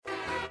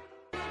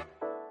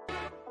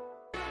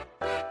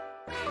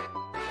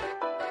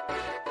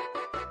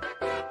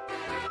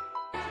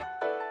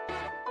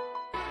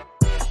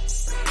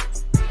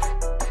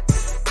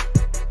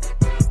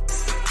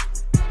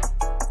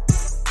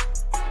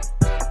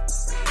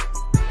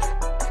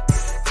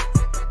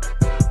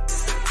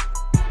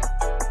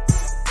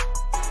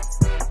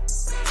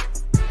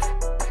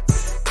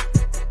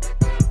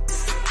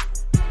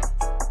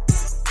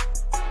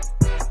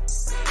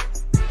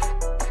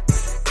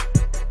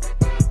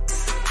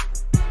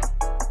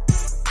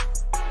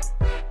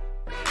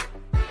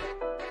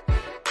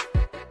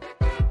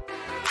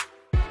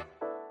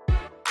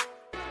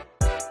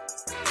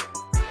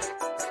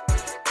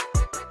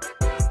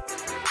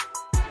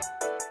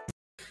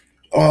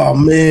Oh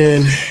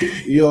man,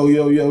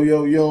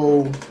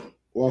 yo.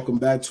 Welcome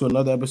back to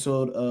another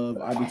episode of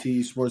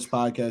IBTE Sports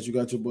Podcast. You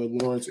got your boy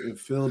Lawrence and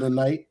Phil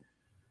tonight.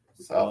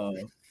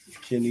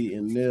 Kenny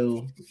and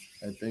Neil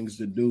had things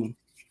to do. I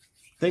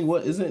think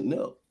what isn't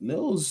Neil?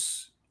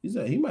 Neil's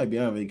he might be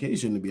on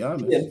vacation, to be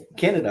honest. In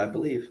Canada, I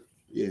believe.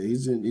 Yeah,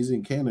 he's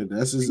in Canada.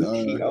 That's his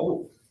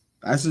new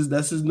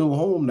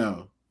home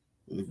now.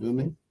 You feel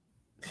me?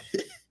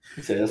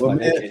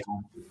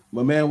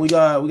 But man, we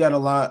got a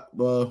lot.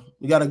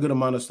 We got a good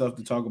amount of stuff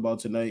to talk about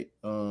tonight.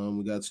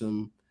 We got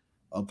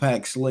a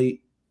packed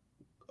slate,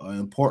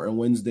 important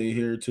Wednesday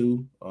here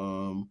too.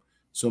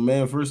 So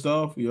man, first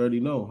off, you already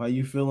know how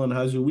you feeling.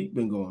 How's your week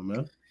been going,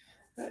 man?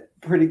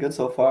 Pretty good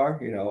so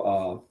far.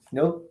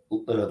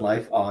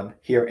 Life on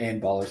here and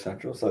Baller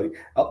Central. So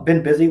I've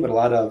been busy with a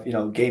lot of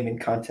gaming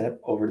content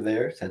over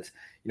there since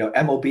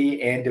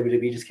MLB and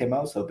WWE just came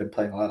out. So I've been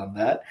playing a lot on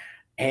that.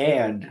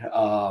 And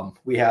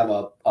we have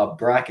a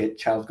bracket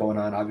challenge going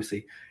on,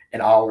 obviously,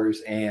 in ours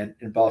and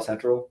in Ball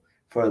Central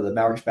for the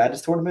Mavericks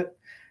Madness tournament.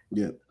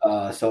 Yeah.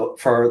 So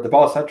for the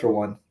Ball Central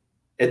one,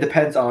 it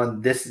depends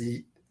on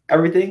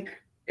everything.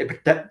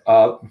 It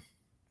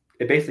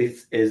basically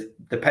is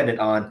dependent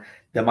on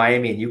the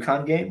Miami and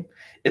UConn game.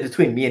 It's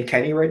between me and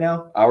Kenny right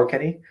now, our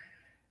Kenny.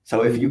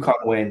 So if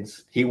UConn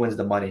wins, he wins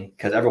the money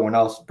because everyone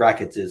else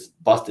brackets is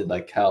busted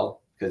like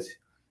hell because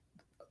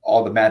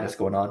all the madness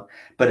going on.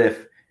 But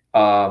if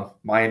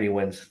Miami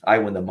wins, I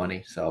win the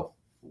money. So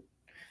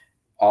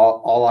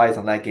all eyes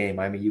on that game.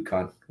 Miami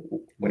UConn,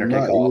 winner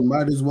take all. You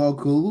might as well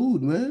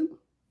collude, man.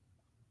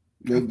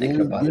 Guarantee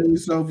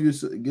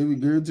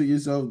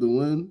yourself to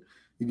win.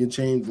 You can just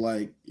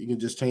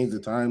change the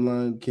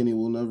timeline. Kenny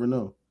will never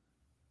know.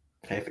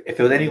 If it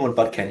was anyone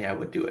but Kenny, I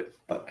would do it.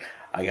 But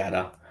I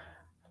gotta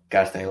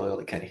stay loyal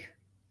to Kenny.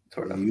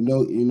 Sort of. You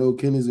know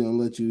Kenny's gonna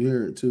let you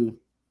hear it too.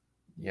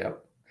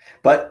 Yep.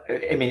 But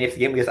I mean, if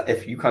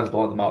UConn's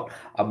blowing them out,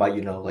 I might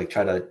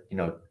try to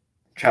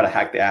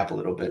hack the app a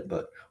little bit.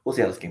 But we'll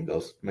see how this game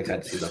goes. I'm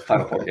excited to see the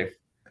Final Four game.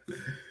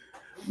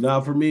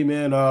 Now for me,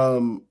 man,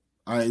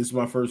 it's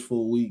my first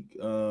full week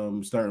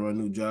starting my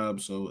new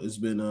job, so it's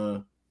been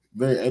a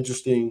very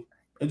interesting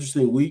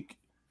week.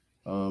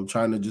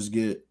 Trying to just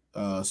get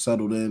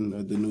settled in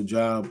at the new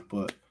job,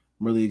 but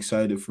I'm really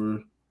excited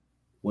for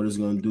what it's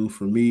going to do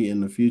for me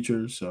in the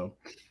future. So,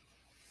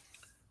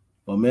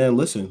 but man,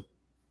 listen.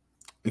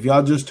 If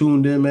y'all just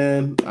tuned in,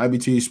 man,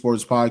 IBTE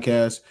Sports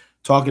Podcast,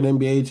 talking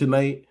NBA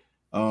tonight.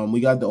 We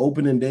got the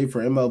opening day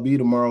for MLB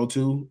tomorrow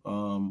too.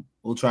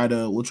 We'll try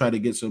to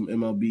get some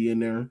MLB in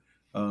there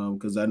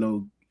because I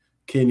know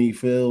Kenny,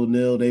 Phil,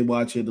 Neil, they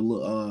watch it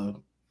a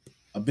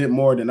bit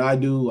more than I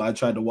do. I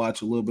tried to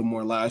watch a little bit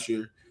more last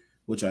year,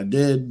 which I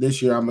did.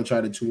 This year I'm gonna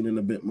try to tune in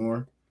a bit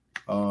more.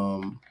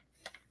 But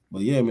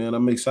yeah, man,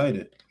 I'm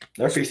excited.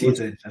 Nerfy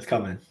season is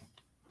coming.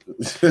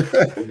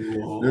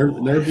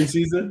 Nerfy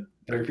season.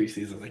 Every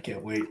season, I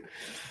can't wait.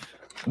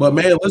 But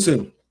man,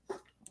 listen,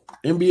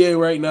 NBA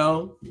right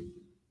now, you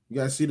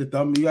guys see the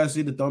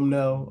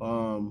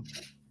thumbnail.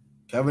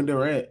 Kevin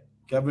Durant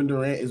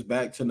is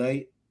back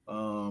tonight.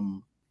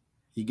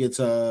 He gets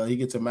a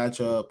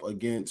matchup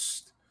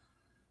against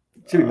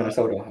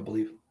Minnesota, I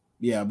believe.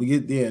 Yeah,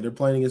 they're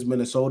playing against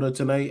Minnesota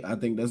tonight. I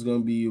think that's going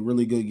to be a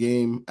really good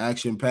game,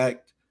 action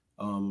packed.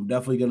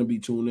 Definitely going to be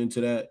tuned into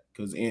that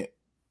because Ant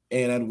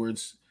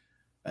Edwards,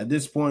 at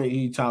this point,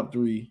 he top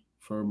 3.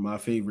 For my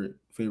favorite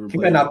he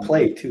might not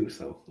play too,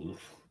 so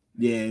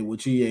yeah,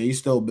 he's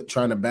still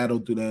trying to battle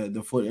through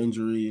the foot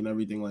injury and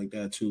everything like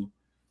that too.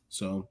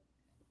 So,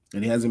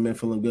 and he hasn't been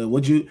feeling good.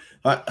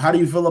 How do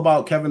you feel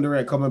about Kevin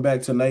Durant coming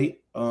back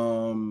tonight?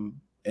 And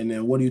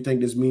then what do you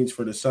think this means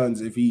for the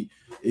Suns if he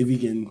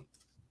can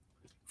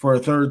for a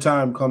third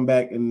time come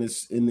back in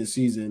this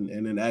season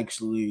and then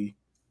actually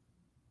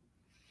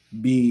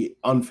be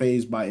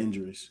unfazed by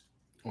injuries?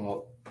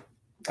 Well,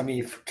 I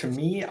mean, to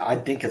me, I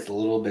think it's a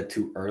little bit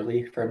too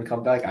early for him to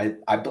come back.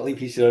 I believe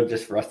he should have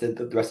just rested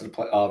the rest of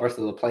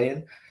the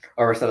play-in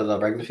or rest of the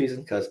regular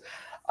season because,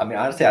 I mean,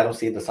 honestly, I don't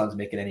see the Suns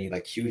making any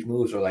huge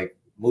moves or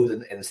moves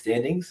in the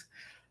standings.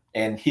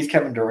 And he's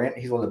Kevin Durant.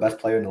 He's one of the best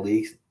players in the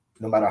league,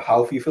 no matter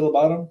how you feel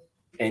about him.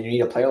 And you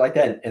need a player like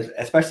that, and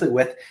especially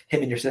with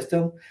him in your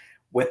system.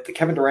 With the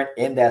Kevin Durant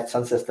in that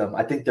Sun system,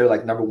 I think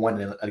they're number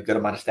one in a good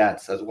amount of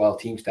stats as well,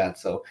 team stats.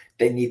 So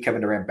they need Kevin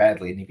Durant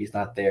badly, and if he's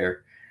not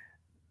there,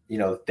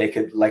 they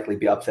could likely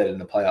be upset in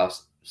the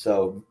playoffs.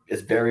 So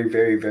it's very,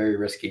 very, very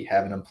risky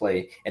having him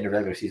play in the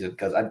regular season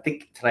because I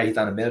think tonight he's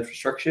on a minutes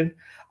restriction.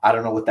 I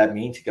don't know what that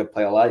means. He could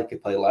play a lot. He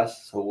could play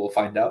less. So we'll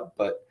find out.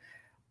 But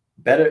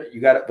better,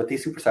 you got it. But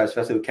these superstars,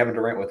 especially with Kevin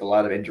Durant with a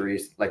lot of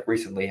injuries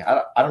recently,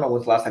 I don't know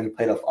when's the last time he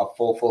played a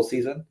full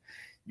season.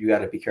 You got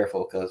to be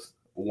careful because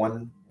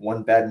one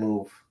bad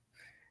move,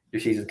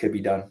 your season could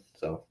be done.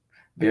 So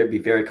be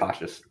very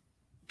cautious.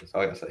 That's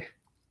all I got to say.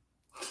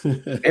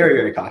 Very,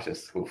 very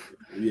cautious. Oof.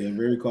 Yeah,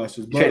 very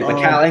cautious. But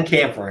Cal and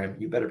Cam for him.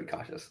 You better be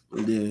cautious.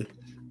 Yeah.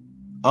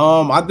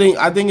 I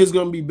think it's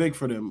gonna be big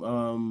for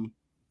them.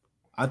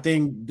 I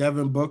think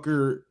Devin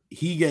Booker,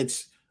 he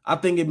gets I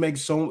think it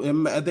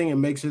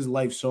makes his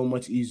life so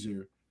much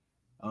easier,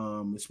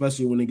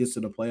 especially when it gets to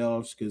the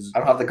playoffs. Because I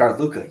don't have to guard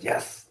Luca.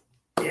 Yes.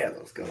 Yeah,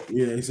 let's go.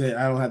 yeah, he said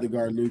I don't have to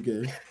guard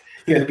Luka.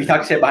 You're gonna be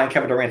talking shit behind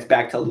Kevin Durant's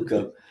back to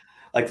Luca,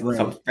 like Right,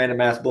 some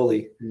random ass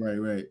bully.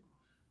 right.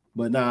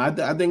 But nah,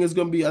 I think it's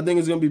gonna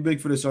be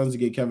big for the Suns to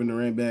get Kevin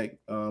Durant back.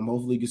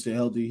 Hopefully he can stay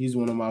healthy. He's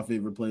one of my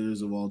favorite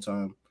players of all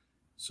time.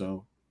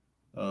 So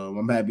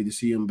I'm happy to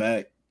see him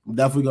back. I'm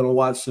definitely gonna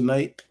watch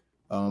tonight.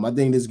 I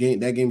think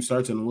that game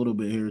starts in a little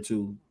bit here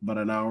too, about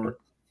an hour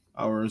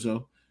or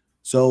so.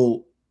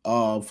 So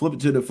flip it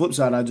to the flip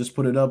side. I just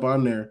put it up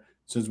on there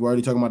since we're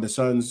already talking about the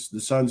Suns.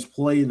 The Suns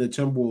play the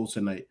Timberwolves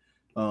tonight.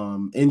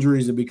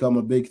 Injuries have become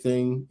a big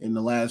thing in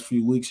the last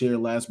few weeks here,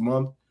 last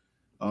month.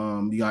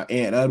 You got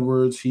Ant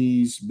Edwards.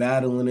 He's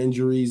battling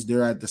injuries.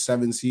 They're at the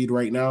 7th seed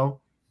right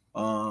now.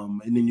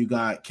 And then you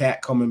got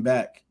Cat coming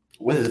back.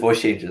 With his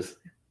voice changes.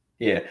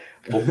 Yeah.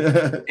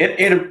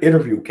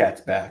 Interview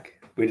Cat's back.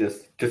 We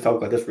just talk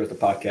about this for the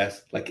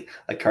podcast, like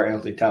Carl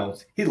Anthony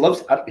Towns. He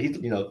loves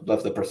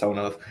loves the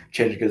persona of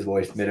changing his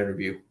voice mid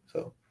interview.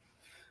 So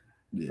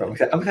yeah. I'm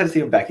excited to see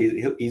him back.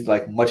 He's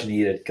like much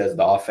needed because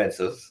the offense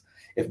is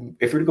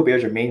if Rudy Gobert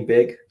is your main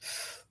big,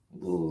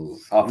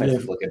 offense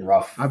is looking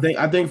rough. I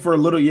think for a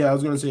little, I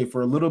was gonna say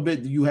for a little bit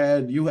you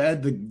had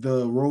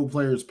the role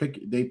players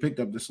picked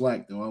up the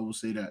slack though. I will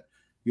say that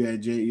you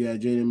had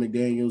Jaden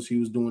McDaniels. He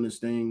was doing his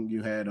thing.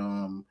 You had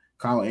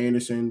Kyle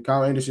Anderson.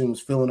 Kyle Anderson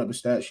was filling up a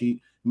stat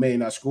sheet. May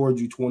not scored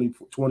you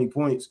 20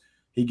 points.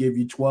 He gave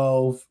you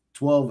 12,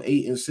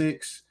 8, and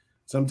 6.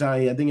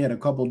 Sometimes I think he had a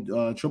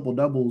couple triple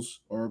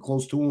doubles or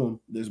close to him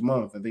this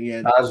month. I think he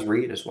had Naz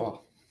Reid as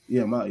well.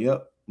 Yeah,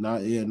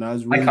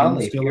 Naz Reid. Mike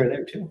Conley here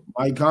there too.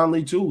 Mike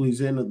Conley too.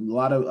 He's in a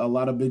lot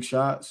of big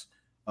shots.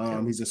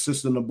 He's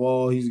assisting the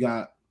ball. He's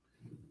got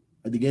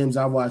the games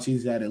I've watched.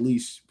 He's had at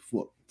least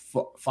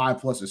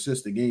 5+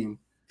 assists a game.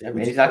 Yeah, I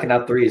mean, he's knocking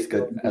out threes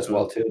good as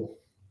well too.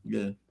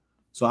 Yeah.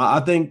 So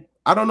I think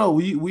I don't know.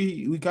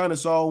 We kind of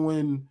saw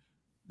when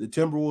the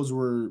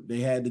Timberwolves they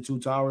had the two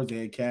towers. They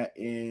had Cat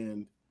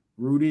and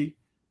Rudy.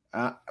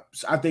 I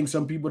think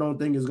some people don't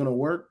think it's gonna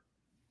work,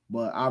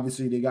 but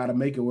obviously they got to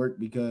make it work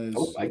because.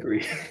 Oh, I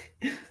agree.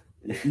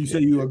 You say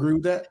you agree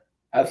with that?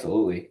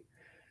 Absolutely.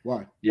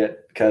 Why? Yeah,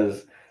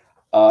 because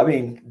I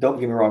mean, don't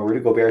get me wrong. Rudy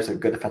Gobert is a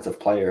good defensive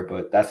player,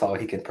 but that's all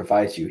he can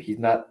provide you. He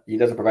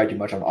doesn't provide you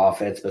much on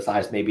offense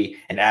besides maybe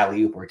an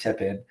alley oop or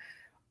tip in.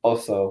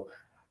 Also,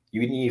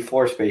 you need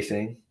floor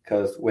spacing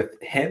because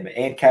with him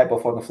and Cat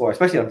both on the floor,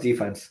 especially on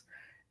defense,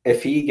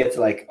 if he gets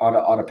like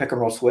on a pick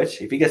and roll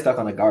switch, if he gets stuck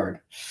on a guard,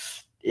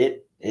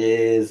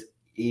 it's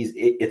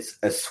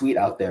a sweet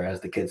out there, as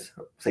the kids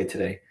say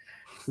today,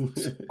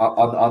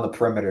 on the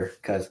perimeter.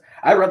 Because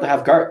I'd rather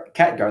have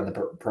Cat guard on the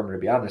perimeter,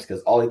 to be honest.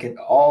 Because all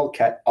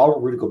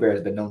Rudy Gobert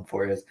has been known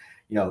for is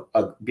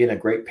being a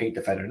great paint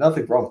defender.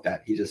 Nothing wrong with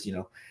that. He just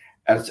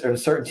and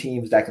certain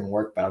teams that can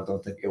work, but I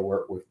don't think it'll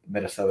work with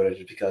Minnesota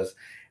just because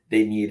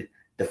they need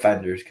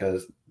defenders.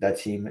 Because that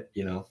team,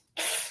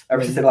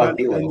 ever since they lost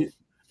D'Lo.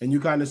 And you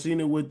kind of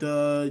seen it with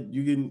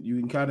you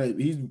can kind of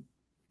he's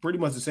pretty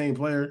much the same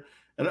player.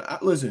 And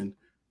listen,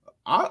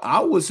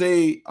 I would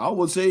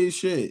say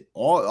shit.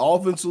 All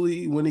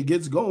offensively when it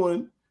gets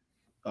going,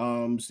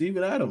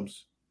 Steven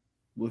Adams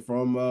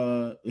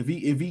from if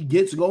he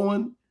gets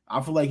going,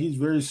 I feel like he's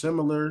very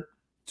similar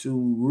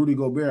to Rudy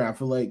Gobert. I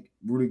feel like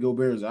Rudy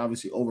Gobert is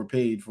obviously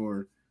overpaid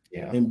for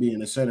him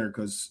being a center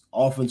because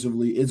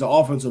offensively it's an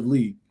offensive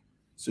league,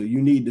 so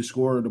you need to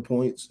score the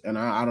points. And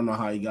I don't know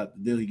how he got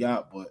the deal he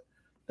got, but.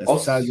 That's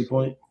besides the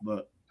point,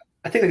 but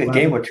I think like a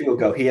game or two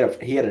ago,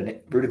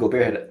 Rudy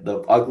Gobert had the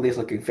ugliest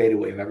looking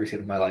fadeaway I've ever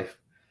seen in my life.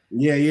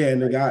 Yeah,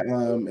 and the guy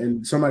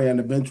and somebody on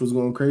the bench was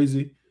going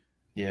crazy.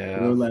 Yeah,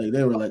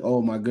 they were like, oh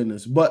my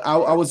goodness. But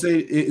I would say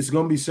it's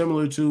going to be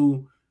similar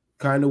to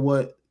kind of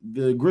what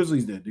the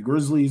Grizzlies did. The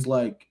Grizzlies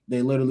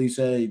they literally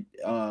said,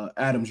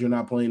 Adams, you're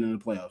not playing in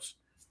the playoffs,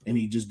 and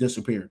he just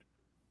disappeared.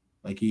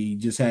 Like he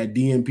just had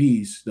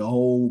DNPs the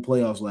whole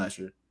playoffs last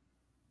year.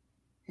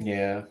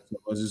 Yeah, so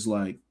it was just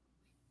like.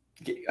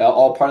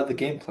 All part of the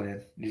game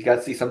plan. You got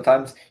to see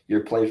sometimes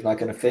your player's not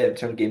going to fit in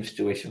certain game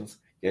situations.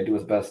 You got to do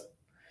his best.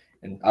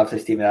 And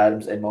obviously, Steven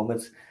Adams in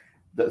moments,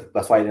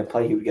 that's why he didn't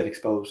play. He would get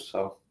exposed.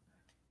 So,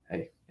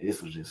 hey, it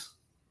is what it is.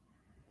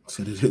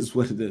 So it is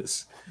what it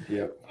is.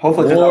 Yeah.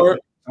 Hopefully, there's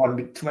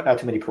not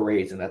too many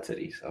parades in that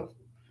city. So,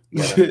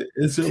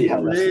 it's a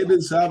parade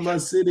inside my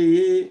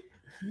city.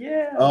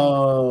 Yeah.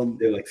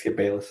 They're like Skip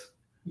Bayless.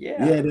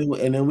 Yeah.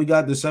 And then we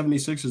got the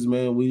 76ers,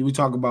 man. We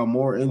talk about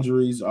more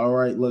injuries. All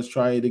right, let's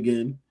try it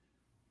again.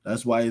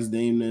 That's why it's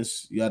named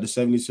this. You got the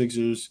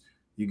 76ers.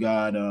 You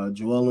got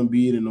Joel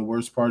Embiid in the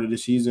worst part of the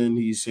season.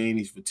 He's saying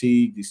he's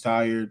fatigued. He's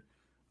tired.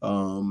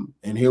 And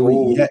here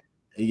we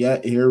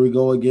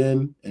go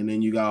again. And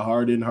then you got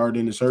Harden.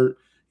 Harden is hurt.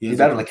 He's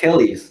got an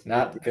Achilles,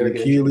 not very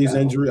good Achilles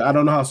injury. I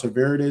don't know how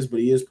severe it is, but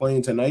he is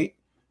playing tonight.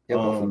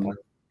 Yeah,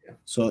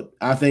 So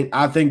I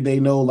think they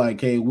know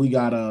hey, we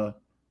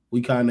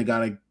kind of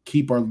gotta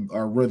keep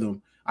our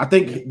rhythm. I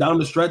think down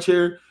the stretch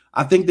here,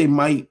 I think they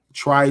might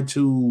try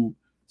to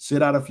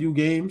sit out a few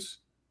games.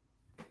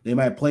 They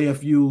might play a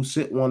few,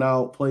 sit one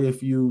out, play a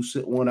few,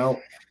 sit one out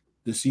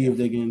to see if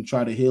they can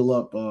try to heal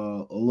up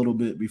a little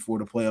bit before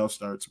the playoff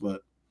starts. But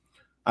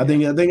I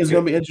think it's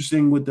gonna be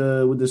interesting with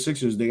the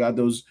Sixers. They got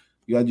those.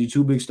 You got the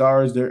two big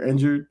stars. They're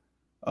injured.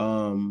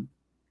 Dude,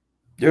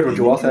 what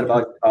Joel said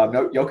about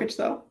Jokic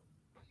though.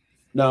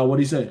 No, what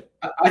do you say?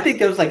 I think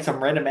there was like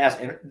some random ass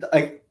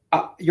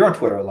you're on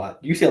Twitter a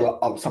lot. You see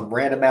some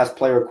random ass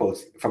player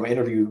quotes from an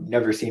interview you've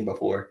never seen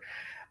before.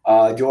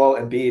 Joel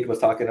Embiid was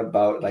talking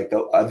about like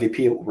the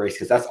MVP race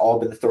because that's all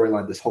been the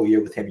storyline this whole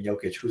year with him and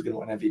Jokic. Who's going to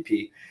win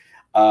MVP?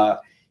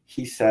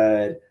 He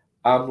said,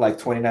 "I'm like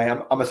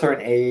 29. I'm a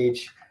certain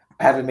age.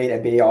 I haven't made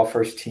NBA All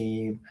First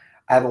Team.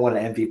 I haven't won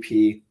an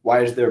MVP.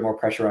 Why is there more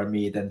pressure on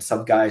me than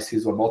some guys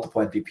who's won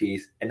multiple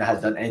MVPs and not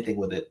has done anything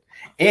with it?"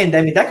 And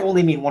I mean, that can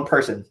only mean one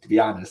person, to be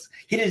honest.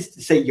 He didn't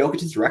say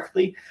Jokic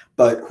directly,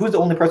 but who's the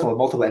only person with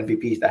multiple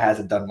MVPs that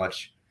hasn't done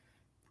much?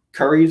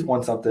 Curry's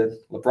won something.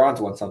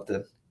 LeBron's won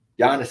something.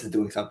 Giannis is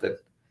doing something.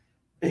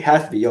 It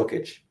has to be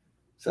Jokic.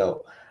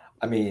 So,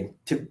 I mean,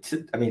 to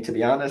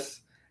be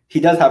honest, he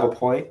does have a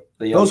point.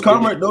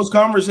 Those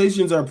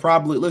conversations are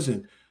probably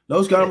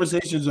Those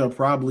conversations are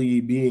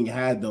probably being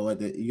had though.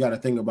 You got to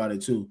think about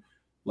it too.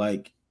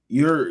 Like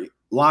his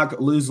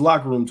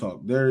locker room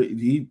talk.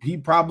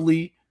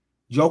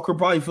 Joker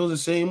probably feels the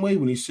same way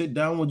when he sit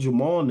down with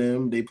Jamal and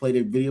them. They play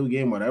their video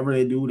game, whatever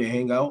they do, they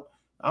hang out.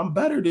 I'm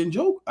better than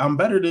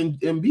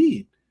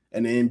Embiid.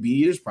 And then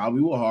Embiid is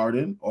probably with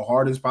Harden, or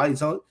Harden's probably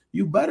telling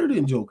you better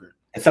than Joker.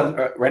 It's some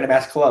random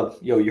ass club.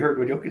 Yo, you heard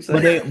what Joker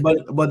said?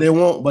 But they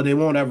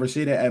won't ever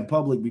say that in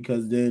public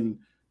because then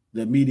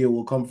the media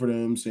will come for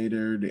them, say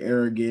they're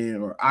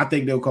arrogant, or I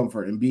think they'll come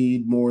for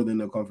Embiid more than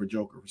they'll come for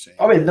Joker for saying.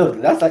 I mean, no,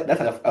 that's an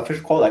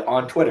official quote, like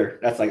on Twitter.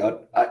 That's like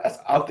that's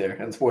out there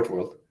in the sports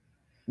world.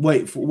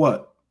 Wait, for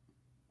what?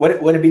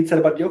 What Embiid said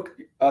about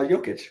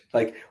Jokic?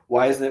 Like,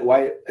 why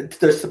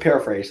just to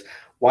paraphrase,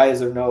 why is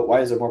there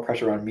more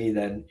pressure on me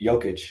than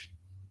Jokic?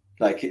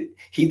 Like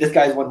this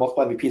guy's won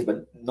multiple MVPs,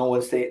 but no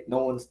one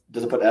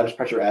doesn't put as much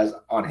pressure as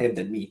on him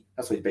than me.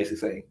 That's what he's basically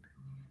saying.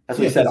 That's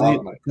what he said.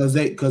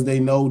 Because they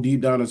know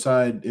deep down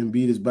inside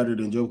Embiid is better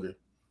than Joker.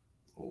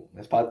 Ooh,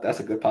 that's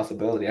a good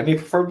possibility. I mean,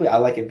 preferably I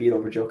like Embiid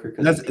over Joker.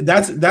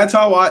 That's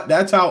how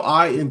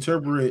I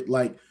interpret.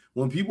 Like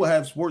when people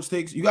have sports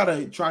takes, you got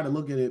to try to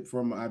look at it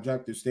from an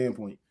objective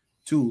standpoint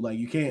too. Like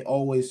you can't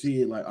always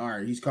see it like, all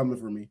right, he's coming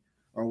for me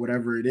or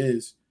whatever it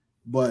is.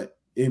 But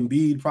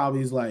Embiid probably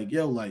is like,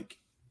 yo, like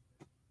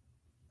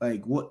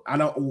what? I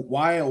don't.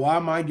 Why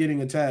am I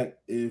getting attacked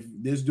if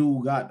this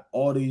dude got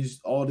all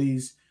these?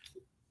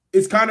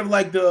 It's kind of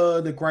like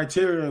the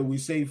criteria we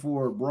say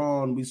for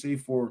Braun, we say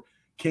for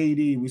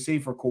KD, we say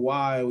for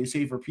Kawhi, we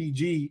say for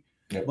PG,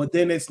 but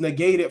then it's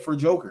negated for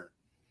Joker,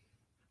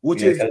 we're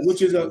talking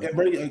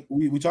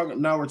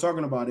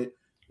about it.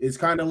 It's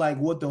kind of like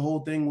what the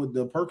whole thing with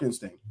the Perkins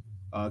thing,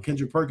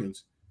 Kendrick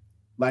Perkins.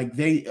 Like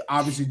they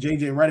obviously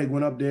JJ Redick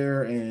went up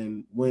there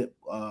and was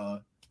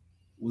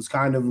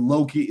kind of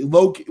low key.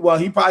 Well,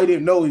 he probably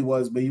didn't know he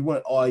was, but he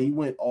went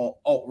all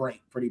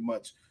alt-right pretty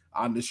much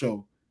on the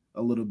show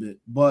a little bit.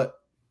 But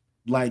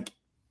like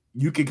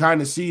you can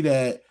kind of see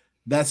that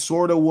that's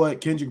sort of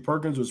what Kendrick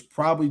Perkins was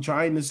probably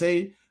trying to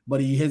say,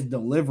 but his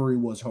delivery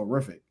was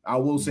horrific. I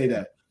will say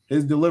that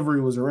his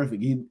delivery was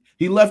horrific.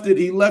 He left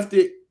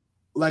it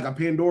like a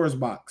Pandora's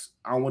box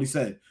on what he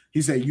said.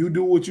 He said, "You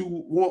do what you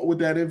want with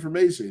that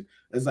information."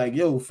 It's like,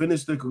 yo,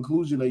 finish the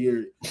conclusion of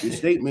your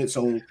statement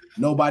so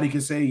nobody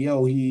can say,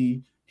 yo,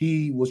 he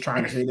was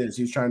trying to say this,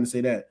 he was trying to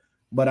say that.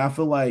 But I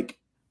feel like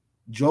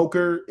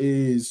Joker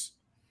is,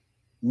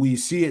 we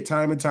see it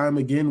time and time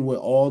again with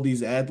all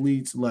these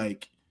athletes.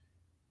 Like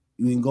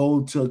you can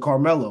go to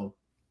Carmelo.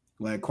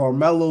 Like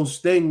Carmelo's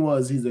thing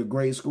was he's a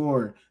great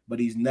scorer, but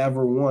he's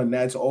never won.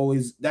 That's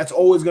always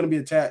going to be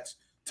attached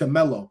to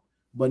Melo.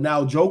 But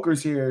now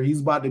Joker's here.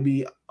 He's about to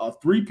be a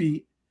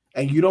three-peat,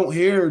 and you don't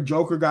hear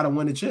Joker got to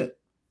win a chip.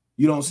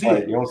 You don't see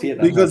it. You don't see it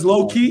because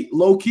low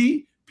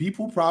key,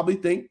 people probably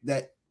think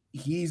that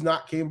he's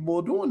not capable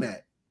of doing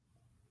that.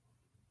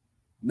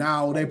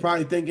 Now they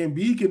probably think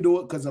Embiid can do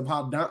it because of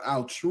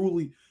how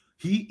truly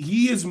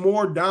he is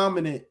more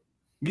dominant.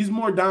 He's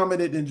more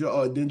dominant than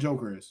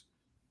Joker is,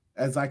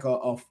 as like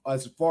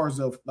as far as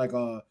a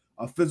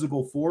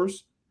physical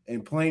force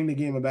and playing the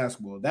game of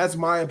basketball. That's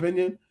my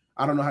opinion.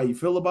 I don't know how you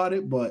feel about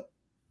it, but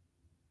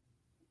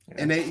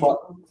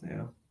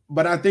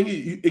but I think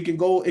it can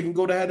go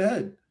to head to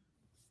head.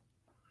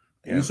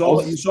 Yeah.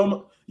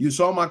 You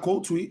saw my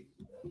quote tweet.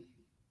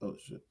 Oh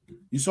shit!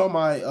 You saw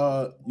my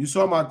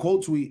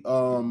quote tweet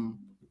the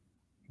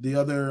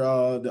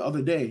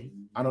other day.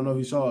 I don't know if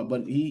you saw it,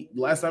 but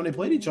last time they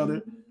played each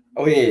other.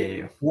 Oh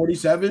yeah.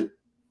 47,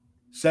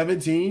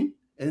 17,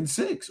 and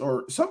 6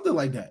 or something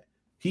like that.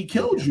 He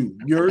killed you.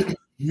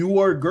 You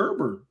are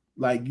Gerber.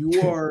 Like you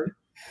are.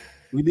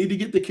 We need to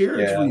get the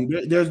carrots for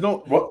you. There's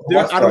no.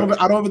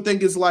 I don't even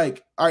think it's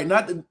like. All right,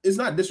 it's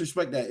not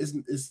disrespect that.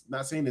 It's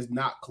not saying it's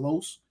not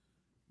close,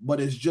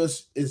 but it's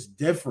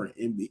different.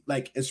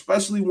 Like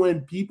especially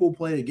when people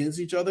play against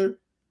each other,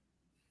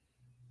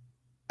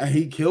 and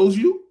he kills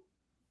you,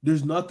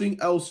 there's nothing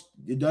else.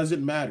 It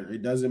doesn't matter.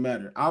 It doesn't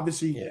matter.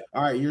 Obviously, Yeah.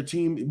 all right, your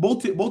team,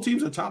 both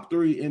teams are top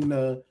 3 in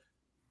the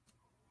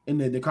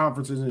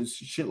conferences and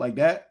shit like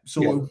that.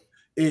 So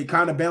it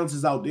kind of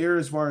balances out there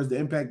as far as the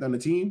impact on the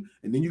team.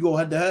 And then you go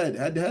head to head.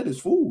 Head to head is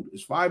food.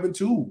 It's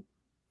 5-2.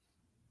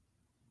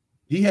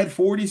 He had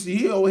 40.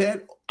 He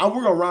had.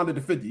 We're gonna round it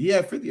to 50. He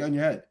had 50 on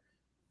your head.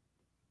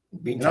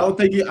 And I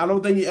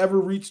don't think he ever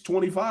reached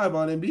 25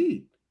 on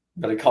Embiid.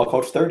 Better call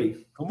Coach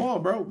 30. Come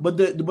on, bro. But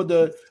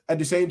the at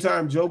the same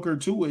time, Joker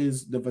too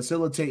is the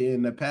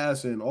facilitating, the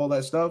pass, and all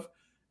that stuff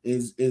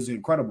is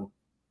incredible.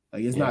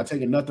 Like it's not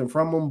taking nothing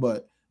from him,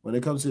 but when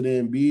it comes to the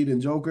Embiid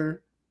and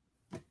Joker,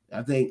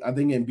 I think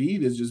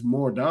Embiid is just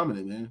more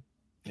dominant, man.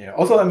 Yeah.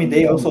 Also, I mean,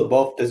 they also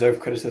both deserve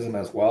criticism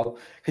as well.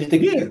 Because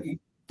you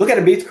look at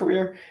Embiid's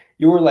career,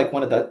 you were like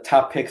one of the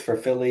top picks for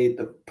Philly.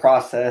 The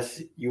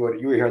process, you were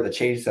here to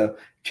change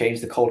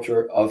the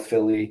culture of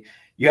Philly.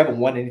 You haven't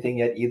won anything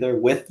yet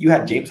either. You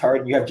had James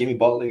Harden, you have Jimmy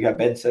Butler, you have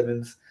Ben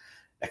Simmons,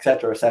 et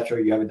cetera, et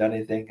cetera. You haven't done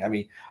anything. I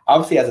mean,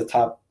 obviously as a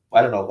top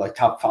 5,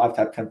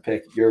 top 10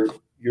 pick, your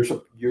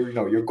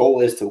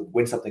goal is to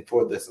win something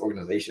for this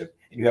organization,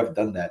 and you haven't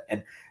done that.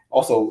 And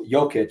also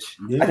Jokic,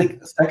 I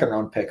think a second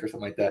round pick or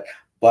something like that.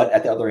 But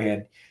at the other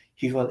hand,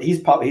 he's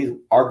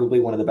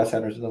arguably one of the best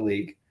centers in the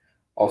league.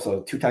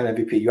 Also, 2-time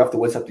MVP. You have to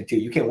win something too.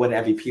 You can't win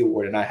an MVP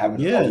award and not have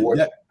an award,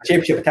 a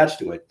championship attached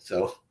to it.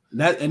 So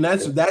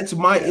that's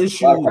my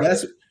issue.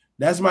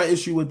 That's my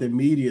issue with the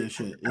media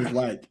shit. It's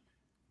like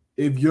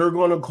if you're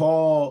gonna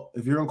call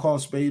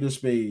spade a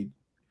spade,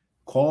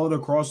 call it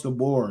across the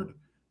board,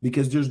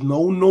 because there's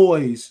no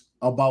noise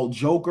about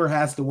Joker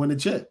has to win a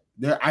chip.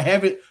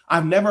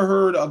 I've never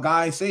heard a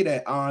guy say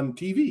that on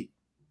TV.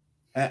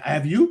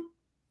 Have you?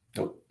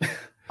 Nope.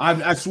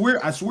 I swear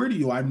to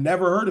you, I've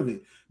never heard of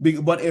it.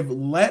 But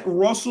let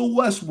Russell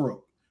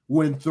Westbrook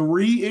win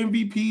 3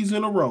 MVPs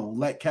in a row,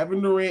 let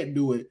Kevin Durant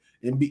do it,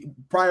 and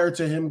prior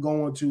to him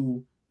going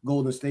to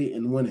Golden State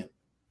and winning.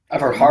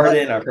 I've heard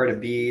Harden, I've heard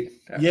Embiid,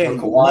 heard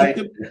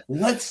Kawhi.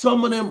 Let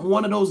some of them,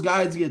 one of those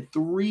guys, get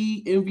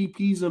 3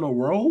 MVPs in a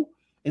row,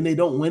 and they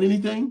don't win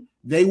anything.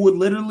 They would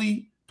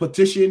literally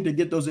petition to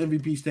get those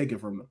MVPs taken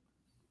from them.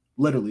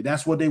 Literally,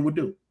 that's what they would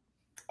do.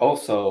 I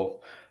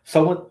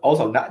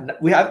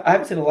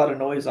haven't seen a lot of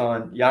noise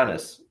on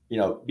Giannis,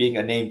 being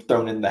a name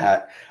thrown in the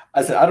hat.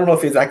 I said I don't know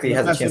if he exactly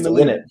has a chance to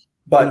win it,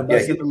 but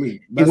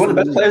he's one of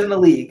the best players in the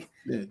league.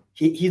 Yeah.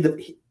 He's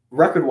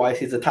record-wise,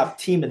 he's the top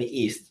team in the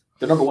East.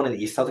 They're number 1 in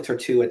the East. Celtics are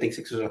 2, I think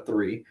Sixers are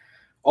 3.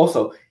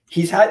 Also,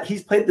 he's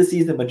played the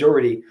season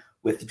majority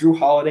with Drew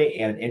Holiday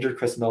and injured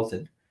Chris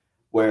Middleton,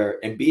 where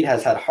Embiid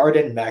has had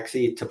Harden,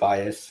 Maxey,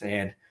 Tobias,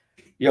 and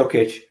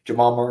Jokic,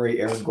 Jamal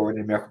Murray, Aaron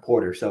Gordon, and Michael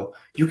Porter. So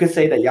you could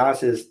say that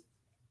Giannis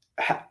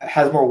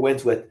has more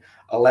wins with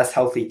a less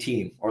healthy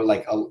team, or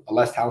like a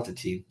less talented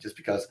team, just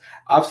because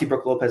obviously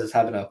Brook Lopez is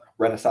having a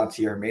renaissance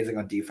here, amazing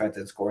on defense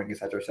and scoring, et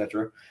cetera, et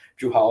cetera.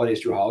 Drew Holiday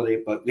is Drew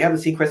Holiday, but we haven't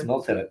seen Chris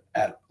Middleton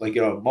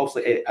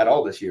mostly at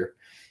all this year.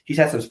 He's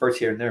had some spurts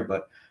here and there,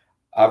 but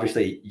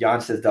obviously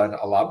Giannis has done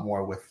a lot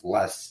more with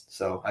less.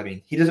 So I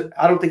mean,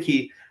 I don't think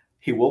he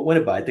will win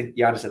it, but I think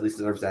Giannis at least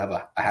deserves to have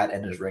a hat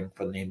in his ring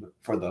for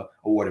the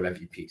award of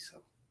MVP.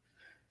 So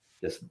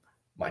just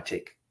my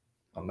take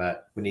on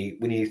that. We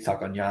need to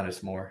talk on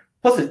Giannis more.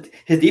 Plus,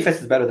 his defense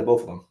is better than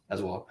both of them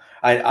as well.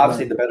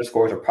 Obviously, the better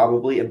scorers are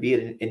probably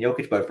Embiid and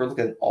Jokic, but if we're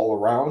looking all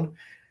around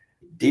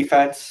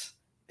defense,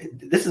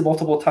 this is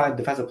multiple-time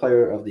Defensive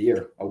Player of the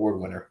Year award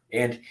winner,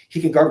 and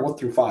he can guard 1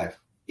 through 5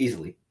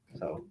 easily.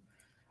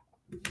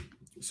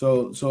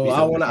 So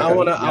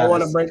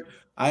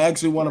I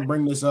actually want to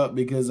bring this up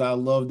because I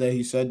love that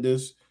he said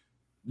this.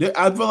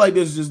 I feel like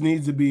there just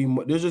needs to be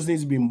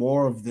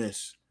more of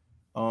this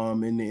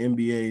in the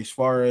NBA as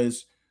far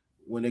as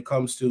when it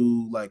comes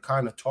to like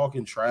kind of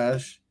talking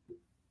trash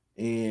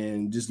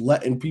and just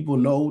letting people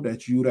know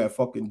that you that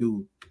fucking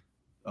dude.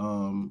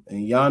 And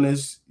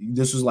Giannis,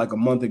 this was like a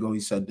month ago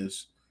he said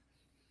this.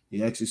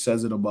 He actually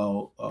says it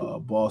about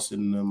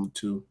Boston and them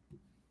too.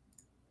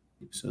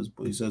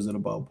 He says it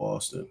about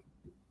Boston.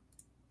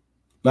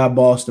 Not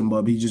Boston,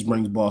 but he just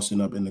brings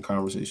Boston up in the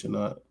conversation,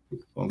 not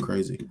going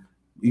crazy.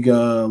 You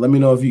let me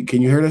know if you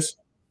can you hear this?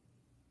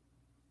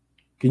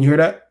 Can you hear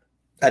that?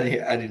 I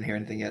didn't hear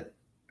anything yet.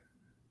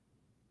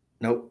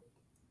 Nope.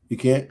 You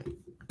can't?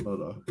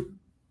 Hold on.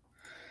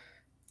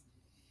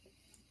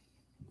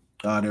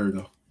 There we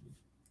go.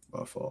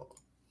 My fault.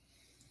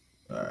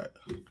 All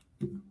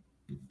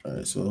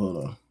right, so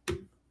hold on.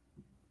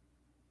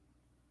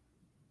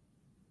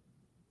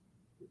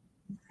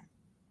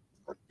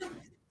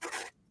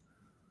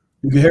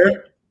 You can hear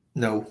it?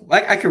 No.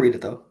 I can read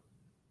it though.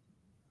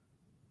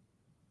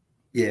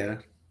 Yeah,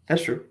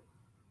 that's true.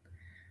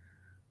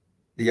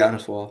 The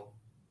Giannis wall.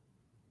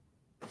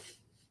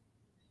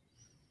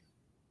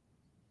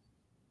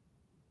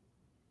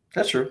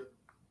 That's true.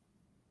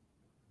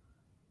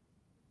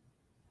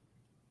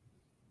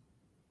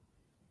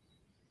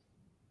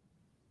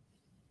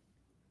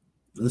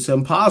 It's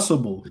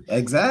impossible.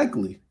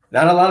 Exactly.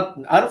 Not a lot.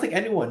 I don't think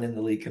anyone in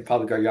the league can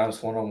probably guard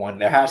Giannis 1-on-1.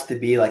 There has to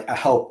be like a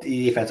help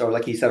defense, or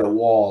like he said, a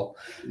wall.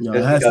 No,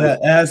 Just because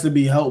it has to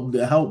be help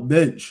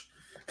bench.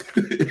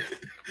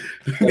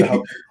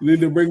 help.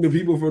 Need to bring the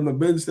people from the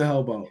bench to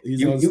help out.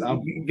 He's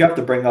unstoppable. You have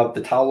to bring up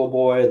the towel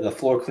boy, the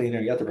floor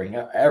cleaner. You have to bring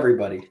up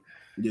everybody.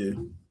 Yeah.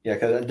 Yeah,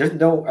 because there's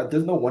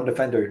no one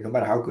defender, no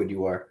matter how good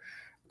you are.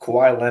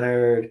 Kawhi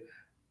Leonard,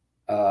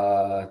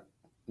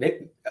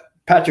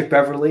 Patrick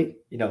Beverly,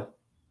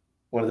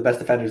 one of the best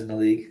defenders in the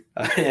league,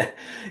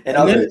 and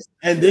others.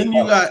 Then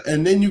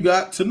you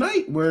got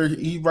tonight where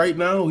he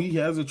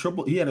had a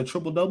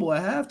triple double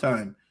at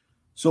halftime.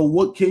 So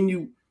what can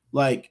you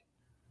like?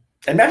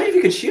 Imagine if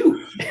he could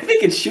shoot. If he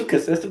could shoot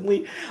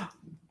consistently.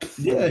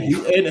 Yeah,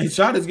 and his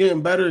shot is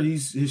getting better.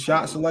 His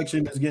shot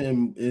selection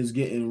is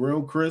getting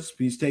real crisp.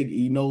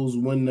 He knows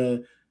when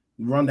to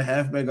run the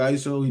halfback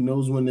ISO. He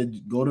knows when to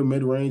go to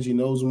mid range. He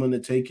knows when to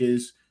take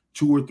his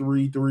 2 or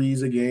 3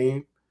 threes a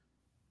game.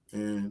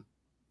 And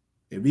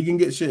if he can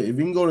go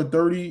to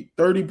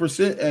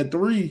 30% at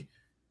 3,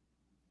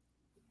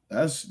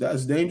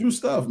 that's dangerous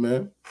stuff,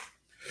 man.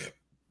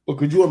 But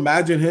could you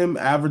imagine him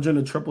averaging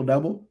a triple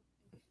double?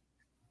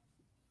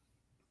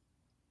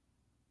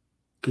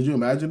 Could you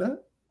imagine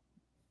that?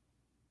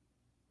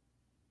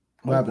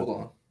 Hold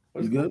on.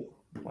 You good?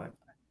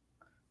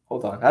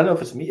 Hold on. I don't know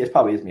if it's me. It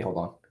probably is me. Hold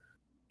on.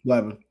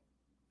 Levin.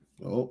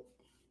 Oh.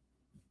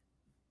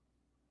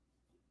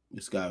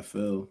 This guy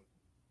Phil.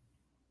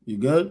 You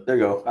good? There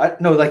you go.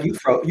 No, like you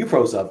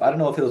froze up. I don't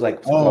know if it was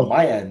like on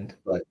my end,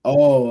 but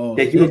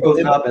yeah, you were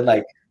frozen up and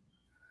like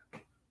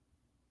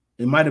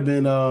it might have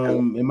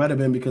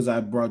been because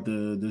I brought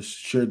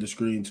shared the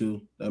screen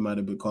too. That might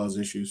have caused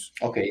issues.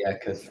 Okay, yeah,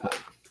 because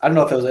I don't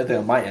know if it was anything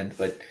on my end,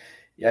 but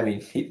yeah, I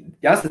mean,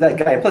 Giannis is that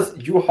guy. Plus,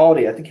 Drew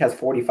Holiday, I think he has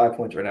 45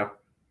 points right now.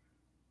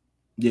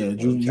 Yeah,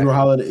 Drew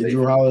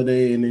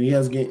Holiday, and then he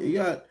has game.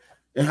 Yeah,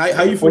 and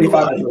how you feel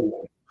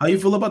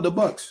about the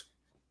Bucks?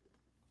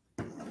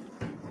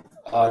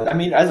 I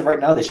mean, as of right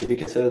now, they should be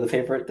considered the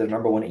favorite. They're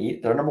number one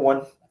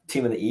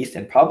team in the East,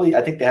 and probably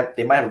I think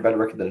they might have a better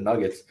record than the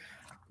Nuggets.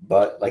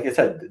 But like I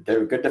said,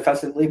 they're good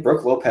defensively.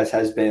 Brook Lopez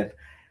has been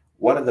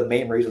one of the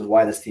main reasons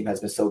why this team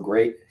has been so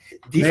great.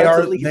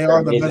 Defensively, they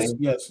are the best.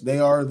 Yes, they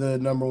are the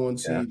number 1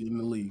 seed in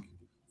the league.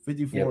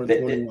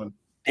 54-21.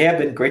 They have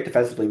been great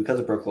defensively because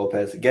of Brook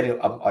Lopez, getting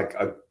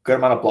a good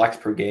amount of blocks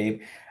per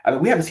game. I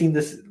mean, we haven't seen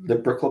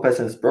the Brook Lopez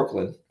since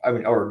Brooklyn. I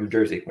mean, or New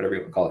Jersey, whatever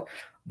you want to call it.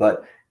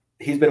 But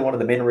he's been one of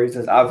the main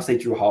reasons. Obviously,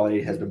 Drew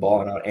Holiday has been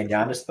balling out, and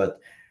Giannis. But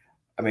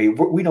I mean,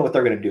 we know what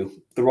they're going to do.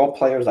 The role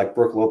players like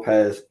Brook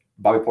Lopez,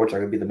 Bobby Portis are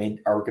going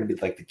to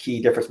be like the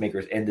key difference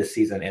makers in this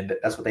season, and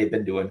that's what they've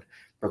been doing.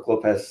 Brook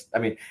Lopez. I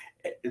mean,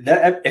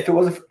 if it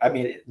wasn't, I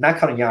mean, not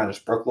counting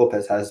Giannis, Brook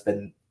Lopez has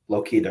been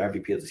low key their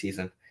MVP of the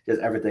season. He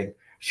does everything: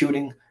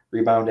 shooting,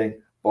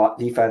 rebounding, block,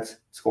 defense,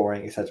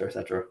 scoring, etc.,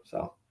 etc.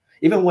 So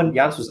even when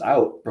Giannis was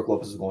out, Brook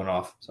Lopez was going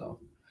off. So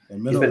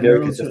he's been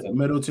very consistent.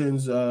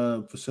 Middleton's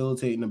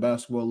facilitating the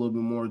basketball a little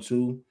bit more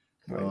too.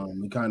 Right.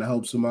 It kind of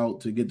helps them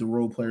out to get the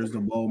role players the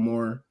ball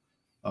more.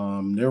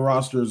 Their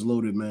roster is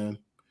loaded, man.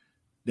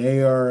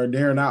 They are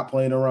not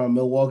playing around.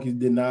 Milwaukee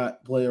did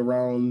not play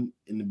around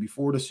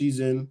before the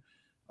season.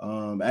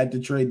 At the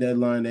trade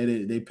deadline,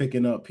 they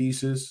picking up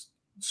pieces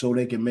so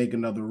they can make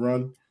another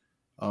run.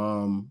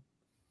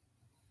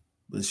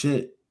 But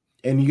shit,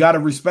 and you got to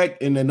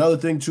respect. And another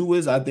thing too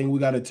is I think we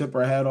got to tip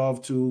our hat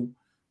off to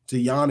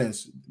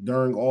Giannis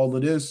during all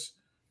of this.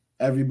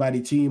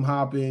 Everybody team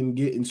hopping,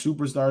 getting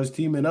superstars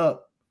teaming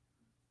up.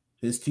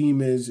 His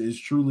team is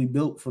truly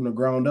built from the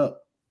ground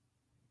up.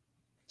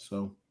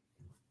 So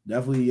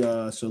definitely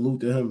salute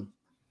to him.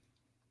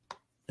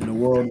 In the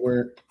world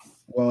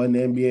in the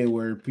NBA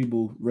where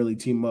people really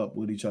team up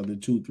with each other,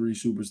 2-3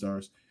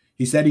 superstars.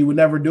 He said he would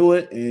never do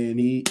it, and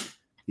he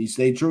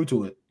stayed true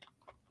to it.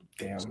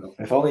 Damn. So.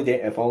 If only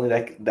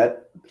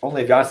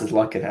Giannis's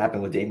luck can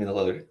happen with Damian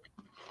Lillard.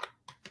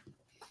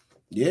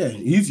 Yeah,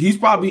 he's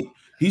probably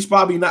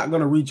not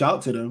gonna reach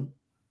out to them.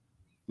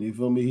 You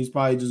feel me? He's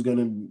probably just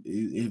gonna,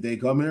 if they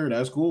come here,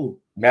 that's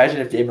cool.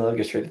 Imagine if Damian Lillard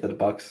gets traded to the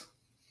Bucks.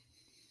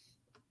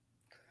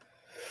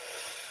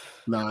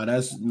 Don't do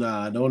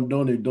that. Don't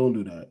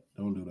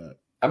do that.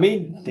 I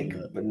mean,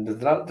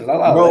 there's not a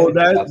lot. Bro,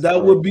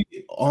 that would be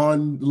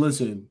on.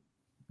 Listen,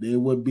 it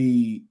would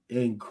be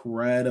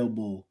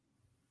incredible.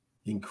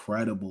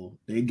 Incredible.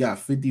 They got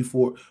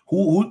 54.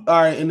 Who? All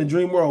right, in the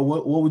dream world,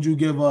 what would you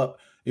give up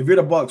if you're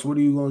the Bucks? What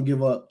are you going to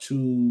give up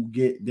to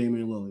get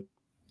Damian Lillard?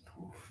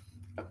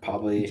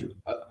 Probably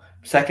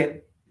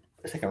second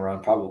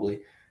round, probably,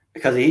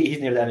 because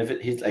he's near the end of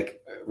it. He's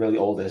like really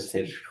old at his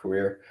stage of his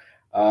career.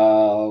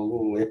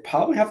 It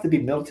probably have to be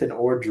Milton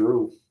or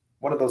Drew,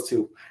 one of those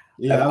two.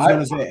 Yeah, I was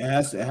gonna say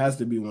it has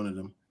to be one of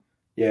them.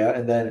 Yeah,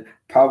 and then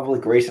probably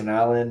Grayson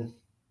Allen.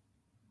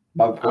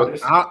 Bobby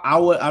Portis.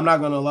 I'm not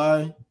gonna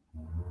lie.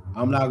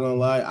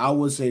 I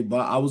would say,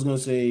 but I was gonna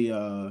say,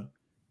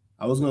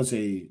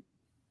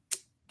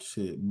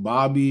 shit,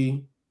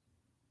 Bobby.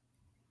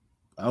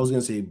 I was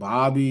gonna say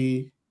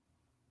Bobby,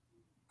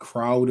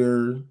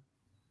 Crowder,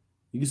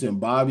 You can send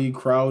Bobby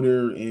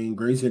Crowder and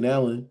Grayson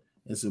Allen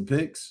and some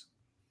picks.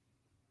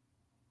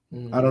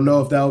 I don't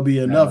know if that would be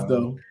enough No,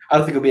 though. I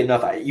don't think it'll be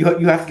enough. You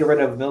have to get rid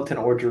of Milton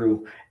or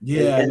Drew.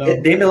 Yeah, I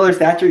know. Dame Miller's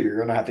stature, you're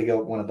gonna have to go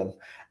with one of them.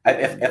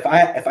 If I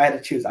had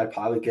to choose, I'd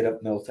probably get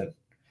up Milton.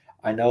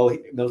 I know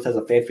Milton's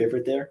a fan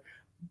favorite there,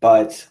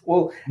 but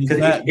well, He's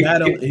because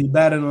he's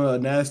batting a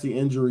nasty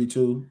injury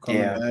too,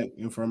 coming yeah. back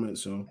and from it.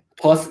 So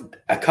Plus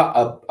a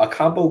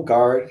combo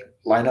guard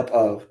lineup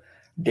of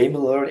Dame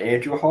Lillard and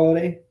Andrew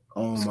Holiday,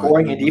 oh my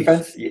scoring and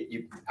goodness.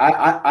 defense.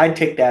 I'd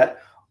take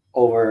that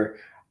over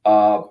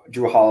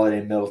Drew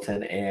Holiday,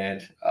 Middleton,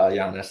 and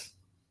Giannis.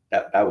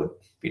 That would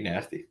be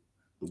nasty.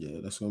 Yeah,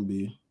 that's gonna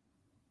be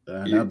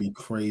that'd be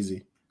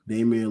crazy.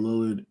 Damian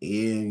Lillard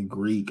and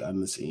Greek on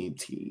the same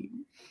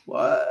team.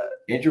 What?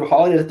 Andrew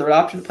Holiday is the third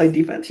option to play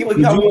defense.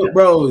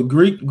 Bro,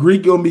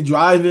 Greek gonna be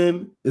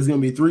driving. It's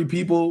gonna be three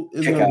people.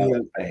 It's Kick gonna be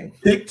a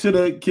kick to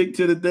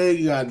the thing.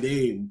 You got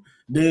Dame.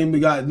 Dame, we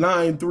got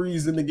 9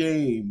 threes in the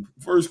game.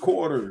 First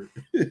quarter.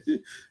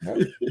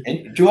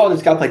 And Drew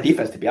Holiday's got to play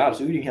defense, to be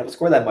honest. You didn't have to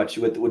score that much.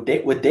 With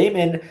Dame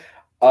and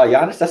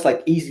Giannis, that's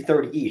like easy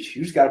 30 each.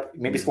 You just got to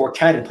maybe score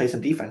 10 and play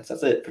some defense.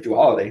 That's it for Drew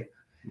Holiday.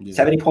 Yeah.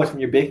 70 points from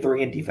your big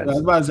three in defense. I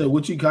was about to say,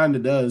 which he kind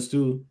of does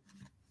too.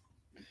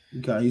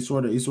 Okay, he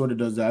sort of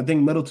does that. I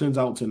think Middleton's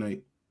out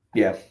tonight.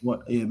 Yeah.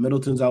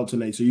 Middleton's out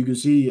tonight. So you can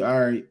see,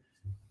 all right,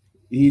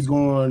 he's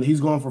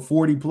going for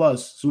 40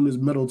 plus. As soon as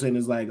Middleton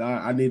is like,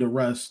 I need a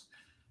rest.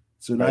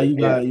 So now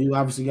you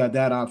obviously got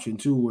that option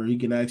too, where he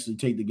can actually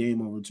take the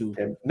game over too.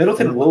 Yeah.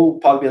 Middleton will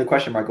probably be the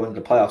question mark going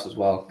into the playoffs as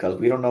well, because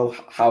we don't know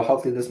how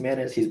healthy this man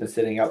is. He's been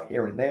sitting out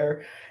here and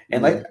there,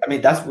 and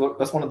that's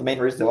one of the main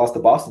reasons they lost to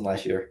Boston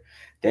last year.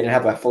 They didn't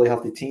have a fully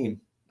healthy team,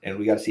 and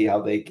we got to see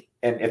how they.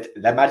 And if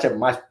that matchup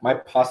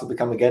might possibly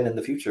come again in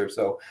the future,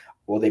 so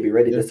will they be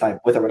ready this time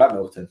with or without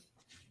Middleton?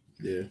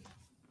 Yeah.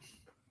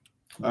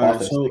 All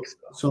right,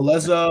 so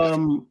let's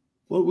well,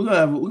 we're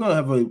gonna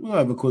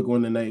have a quick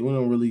one tonight. We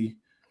don't really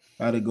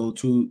got to go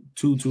too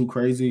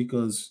crazy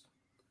because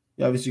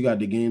you obviously got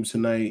the games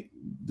tonight.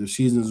 The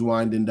season's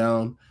winding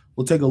down.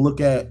 We'll take a look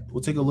at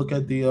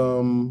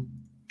the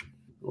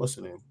what's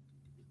the name?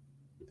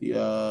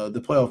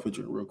 The playoff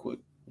picture real quick.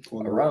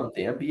 Around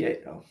the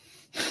NBA though.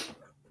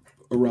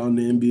 Around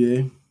the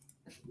NBA.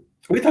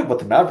 We talk about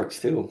the Mavericks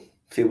too.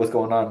 See what's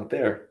going on over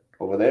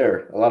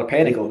there. A lot of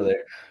panic over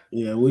there.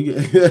 Yeah, we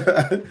get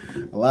a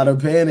lot of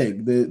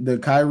panic. The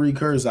Kyrie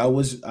curse. I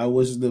wish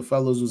the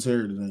fellows was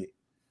here tonight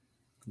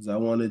because I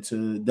wanted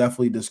to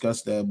definitely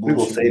discuss that bullshit.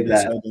 We will save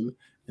that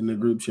in the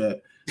group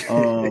chat.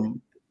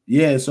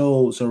 Yeah.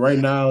 So right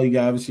now you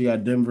obviously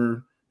got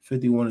Denver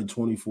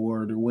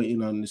 51-24. They're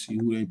waiting on to see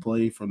who they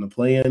play from the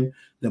play-in.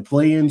 The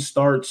play-in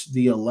starts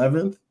the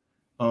 11th,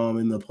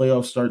 and the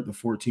playoffs start the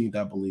 14th,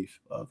 I believe,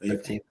 of April.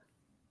 15th.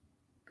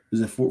 Is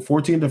it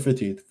 14th or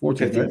 15th?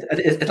 14th. Right?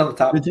 It's on the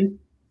top. 15th?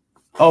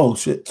 Oh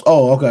shit!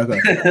 Oh, okay.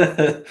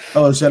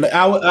 Oh shit!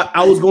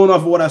 I was going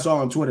off of what I saw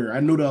on Twitter. I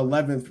knew the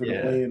 11th for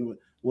the play-in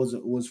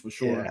was for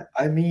sure. Yeah.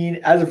 I mean,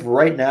 as of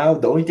right now,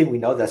 the only thing we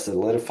know that's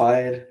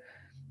solidified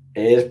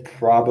is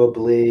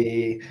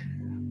probably.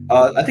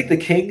 I think the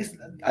Kings.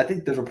 I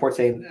think there's reports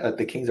saying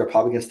the Kings are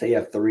probably going to stay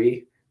at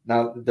 3.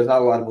 Now, there's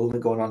not a lot of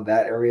movement going on in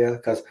that area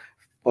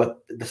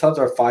but the Suns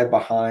are 5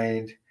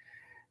 behind.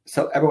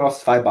 So everyone else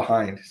is 5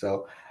 behind.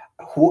 So.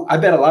 I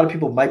bet a lot of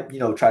people might,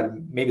 try to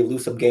maybe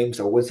lose some games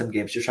or win some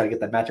games just try to get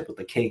that matchup with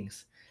the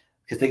Kings.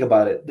 Because think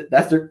about it,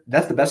 that's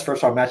the best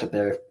first round matchup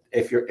there.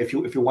 If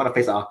you want to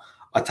face a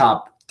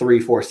top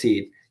 3-4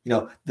 seed,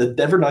 the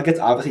Denver Nuggets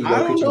obviously. I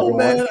don't know,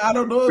 man. I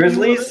don't know.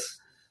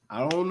 Grizzlies.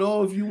 I don't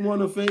know if you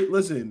want to face.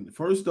 Listen,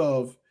 first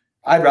off,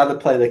 I'd rather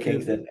play the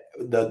Kings than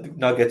the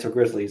Nuggets or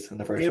Grizzlies in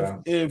the first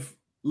round. If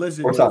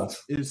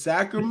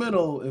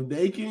Sacramento, if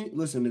they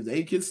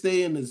can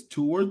stay in this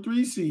 2 or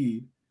 3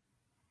 seed.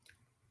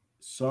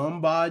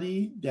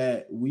 Somebody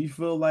that we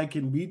feel like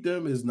can beat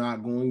them is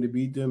not going to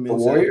beat them in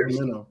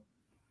Sacramento.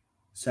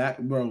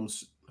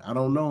 Bros, I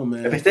don't know,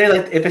 man. If it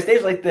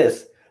stays like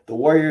this, the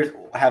Warriors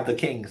have the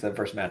Kings in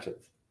first matchup.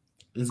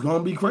 It's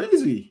gonna be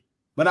crazy,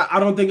 but I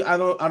don't think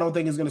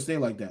it's gonna stay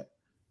like that.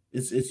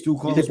 It's too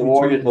close. You think the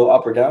Warriors go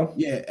up or down?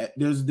 Yeah,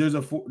 it's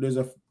a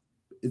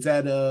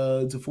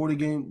 40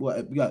 game.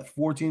 What we got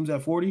 4 teams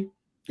at 40?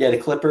 Yeah, the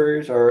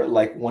Clippers are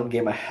like 1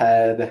 game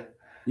ahead.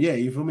 Yeah,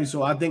 you feel me?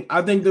 So I think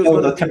there's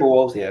the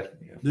Timberwolves. Yeah,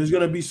 there's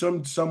gonna be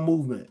some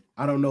movement.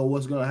 I don't know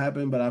what's gonna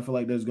happen, but I feel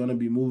like there's gonna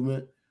be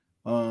movement.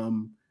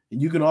 And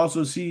you can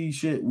also see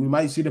shit. We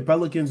might see the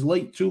Pelicans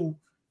late too.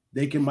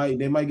 They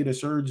might get a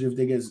surge if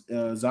they get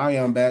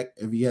Zion back.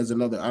 If he has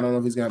another, I don't know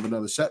if he's gonna have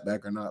another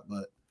setback or not,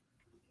 but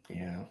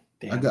yeah,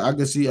 I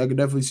could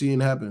definitely see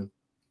it happen.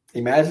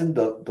 Imagine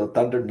the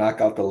Thunder knock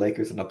out the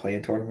Lakers in the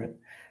play-in tournament.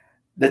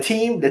 The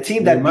team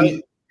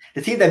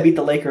that beat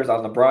the Lakers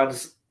on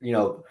LeBron's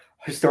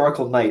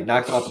historical night,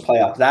 knocks them out the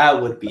playoffs.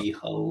 That would be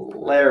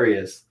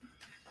hilarious.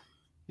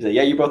 He's like,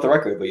 yeah, you broke the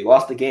record, but you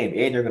lost the game,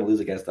 and you're going to lose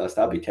against us.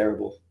 That'd be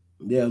terrible.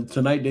 Yeah,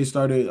 tonight they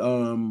started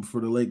for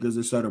the Lakers.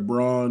 They started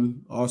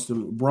Braun,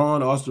 Austin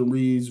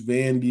Reeves,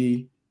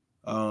 Vandy,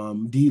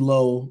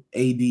 D'Lo,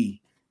 AD,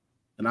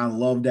 and I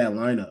love that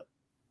lineup.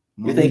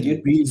 You think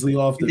Malik Beasley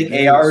off the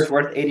bench. AR is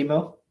worth 80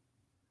 mil?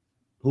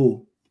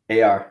 Who?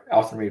 AR,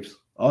 Austin Reeves.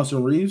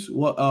 Austin Reeves.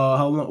 What?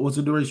 How long? What's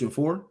the duration?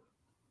 4?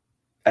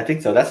 I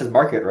think so. That's his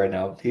market right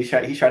now. He's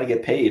trying to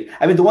get paid.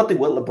 I mean, the one thing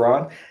with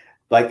LeBron,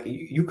 like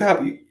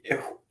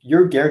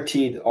you're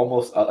guaranteed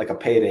almost like a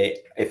payday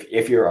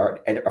if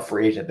you're a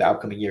free agent the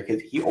upcoming year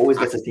because he always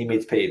gets his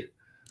teammates paid.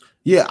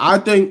 Yeah, I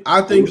think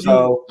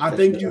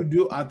you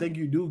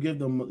do give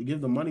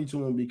the money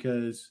to him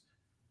because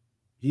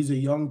he's a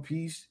young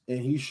piece and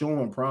he's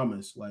showing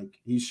promise. Like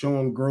he's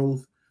showing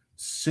growth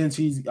since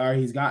he's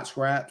got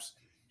scraps.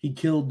 He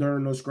killed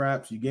during those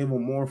scraps. You gave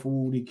him more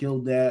food. He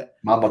killed that.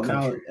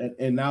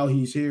 And now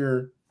he's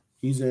here.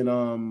 He's in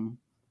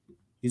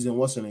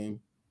what's the name?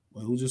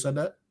 Wait, who just said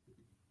that?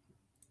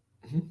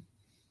 Mm-hmm.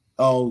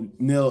 Oh,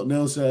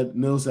 Neil said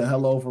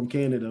hello from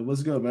Canada.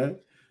 What's good, man?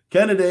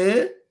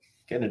 Canada.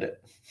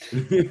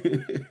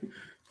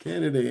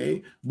 Canada, eh?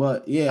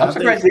 But yeah, I'm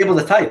surprised he's able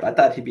to type. I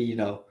thought he'd be,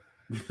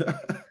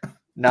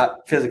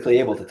 not physically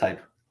able to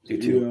type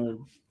due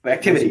to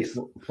activities.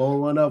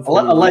 Pull one up.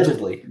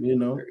 Allegedly.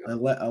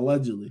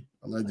 Allegedly.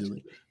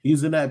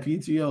 He's in that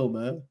PTO,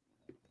 man.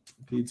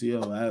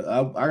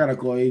 PTO. I gotta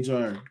call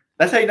HR.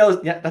 That's how you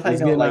know. Yeah, that's how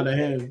you know. Out of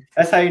hand.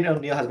 That's how you know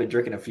Neil has been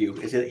drinking a few.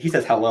 He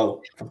says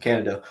hello from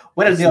Canada.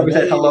 When has Neil ever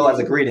said hello as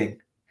a greeting?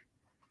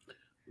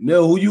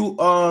 Neil, who you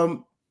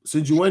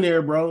since you in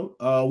here, bro?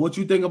 What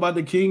you think about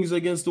the Kings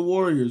against the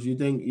Warriors? You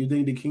think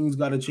the Kings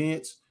got a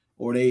chance,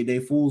 or they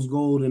fool's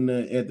gold at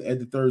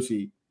the 3rd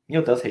seed?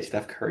 Neil does hate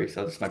Steph Curry,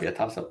 so this might be a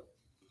toss-up.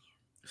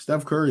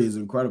 Steph Curry is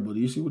incredible. Do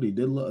you see what he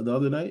did the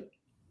other night?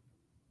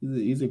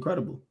 He's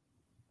incredible.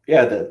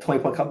 Yeah, the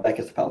 20-point comeback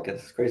against the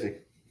Pelicans. It's crazy.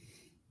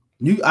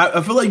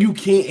 I feel like you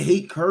can't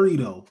hate Curry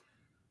though.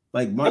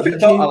 Like a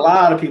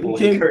lot of people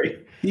hate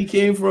Curry. He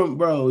came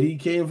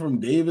from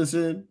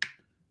Davidson.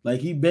 Like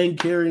he been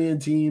carrying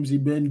teams. He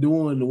been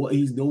doing what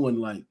he's doing.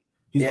 Like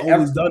he's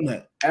always done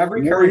that.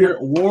 Every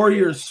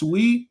Warrior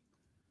sweep.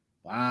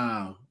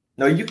 Wow.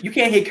 No, you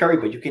can't hate Curry,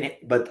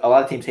 but a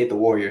lot of teams hate the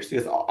Warriors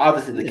because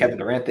obviously the Kevin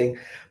Durant thing.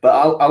 But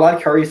a lot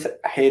of Curry's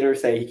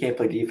haters say he can't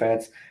play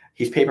defense.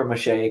 He's paper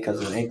mache because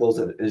of his ankles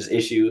and his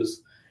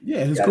issues.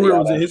 Yeah, his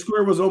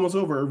career was almost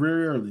over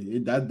very early.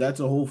 That's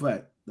a whole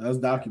fact. That's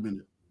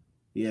documented.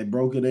 He had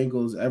broken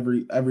ankles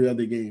every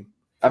other game.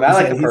 I mean, I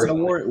like he's a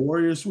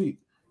Warrior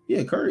sweep.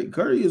 Yeah,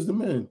 Curry is the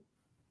man.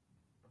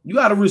 You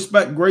got to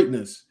respect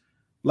greatness.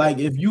 Like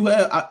if you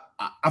have,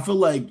 I feel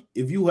like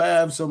if you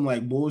have some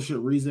like bullshit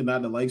reason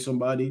not to like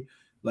somebody,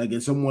 like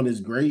if someone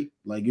is great,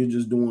 like you're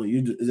just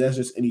doing that's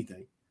just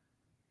anything.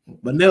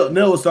 But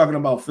Neil was talking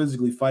about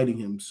physically fighting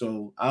him,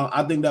 so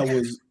I think that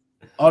was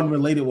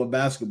unrelated with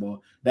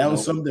basketball. That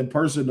was something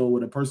personal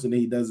with a person that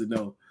he doesn't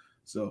know.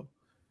 So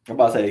I'm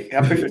about to say,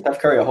 I'm pretty sure Steph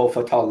Curry a whole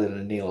foot taller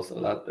than Neil, so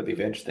that'd be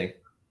very interesting.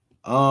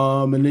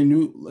 And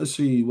then let's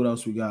see what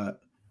else we got.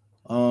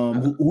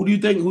 Who do you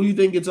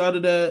think gets out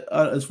of that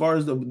as far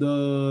as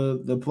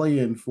the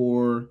play-in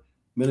for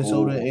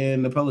Minnesota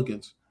and the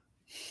Pelicans?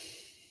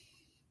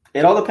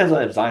 It all depends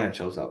on if Zion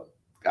shows up.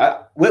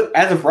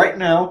 As of right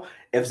now,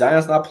 if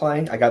Zion's not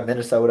playing, I got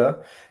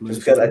Minnesota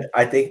just because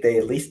I think they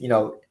at least it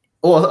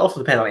also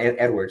depends on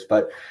Edwards,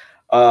 but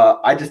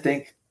I just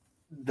think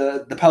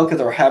the Pelicans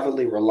are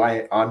heavily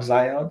reliant on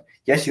Zion.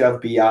 Yes, you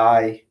have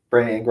BI,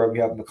 Brandon Ingram,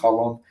 you have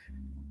McCollum.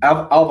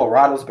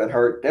 Alvarado's been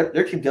hurt.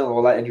 Their team dealing with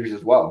a lot of injuries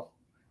as well,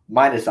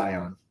 minus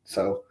Zion.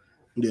 So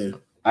yeah,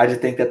 I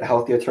just think that the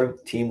healthier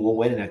team will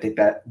win, and I think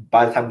that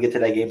by the time we get to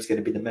that game, it's going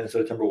to be the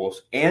Minnesota Timberwolves.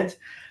 And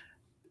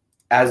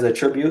as a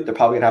tribute, they're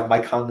probably going to have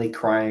Mike Conley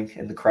crying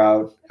in the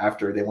crowd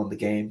after they won the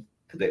game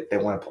because they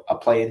won a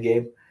play-in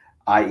game,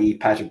 i.e.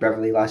 Patrick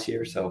Beverley last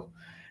year. So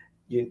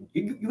you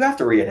have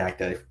to reenact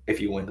that if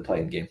you win the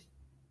play-in game.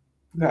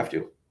 You have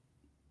to.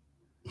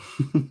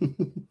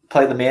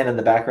 Play The Man in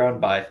the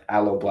Background by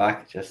Aloe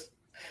Black. Just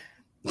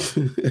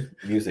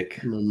music.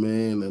 The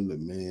man.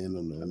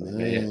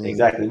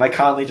 Exactly. Mike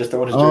Conley just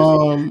throwing his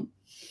jersey.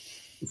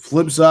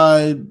 Flip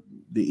side,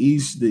 the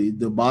East, the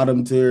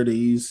bottom tier, the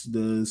East,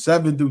 the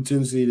 7 through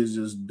 10 seed is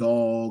just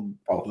dog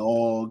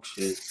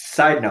shit.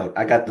 Side note,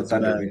 I got the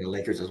Thunder beating the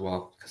Lakers as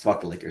well. Because fuck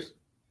the Lakers.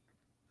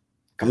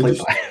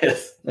 Complete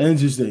bias.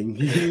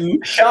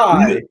 Interesting.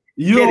 Shy.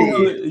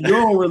 You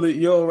don't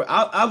really.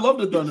 I love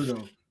the Thunder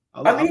though.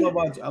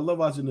 I love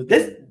watching the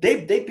Thunder.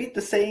 They beat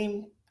the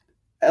same.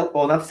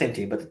 Well, not the same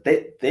team, but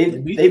they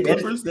beat the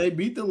Clippers. They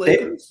beat the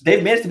Lakers.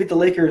 They managed to beat the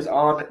Lakers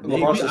on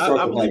LeBron's historical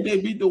I believe they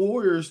beat the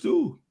Warriors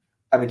too.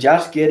 I mean,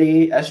 Josh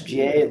Giddey,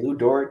 SGA, Lou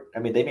Dort. I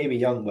mean, they may be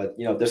young, but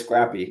they're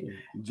scrappy.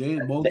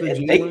 Both the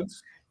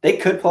Jalen's. They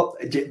could pull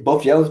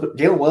both Jalen's, but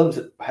Jalen Williams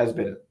has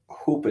been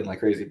hooping like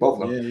crazy.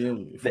 Both of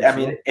them. Yeah, I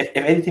mean, if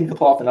any team could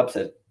pull off an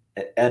upset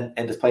and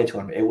just play into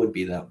them, it would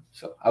be them.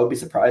 So I would be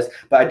surprised.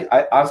 But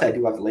I honestly, I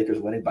do have the Lakers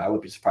winning, but I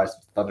would be surprised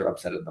if the Thunder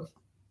upsetted them.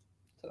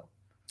 So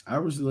I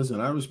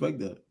respect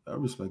that.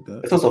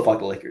 It's also fuck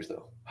the Lakers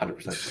though,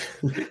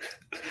 100%.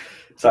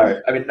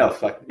 Sorry, I mean no,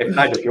 fuck.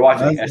 If you're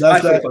watching, that's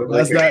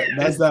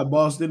that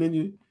Boston in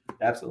you.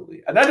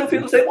 absolutely. And Nigel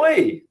feel the same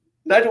way.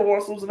 Nigel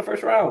wants to lose in the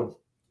first round.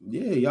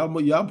 Yeah,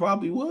 y'all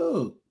probably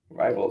will.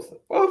 Rivals.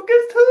 Well,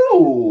 good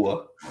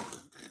too.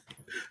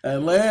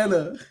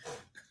 Atlanta.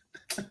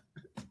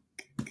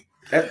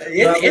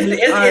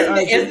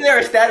 Isn't there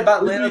a stat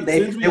about Atlanta?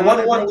 They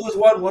won one, lose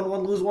one, won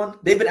one, lose one.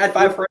 They've been at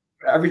 5 for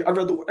every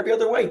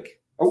other week.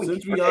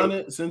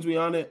 Since we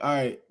on it, all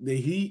right. The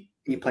Heat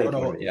played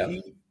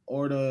Heat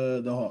or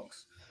the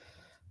Hawks.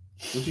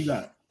 What you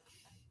got?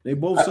 They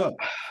both suck.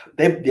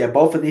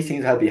 Both of these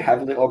teams have to be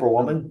heavily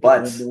overwhelming,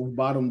 but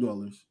bottom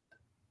dwellers.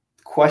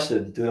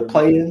 Question: Do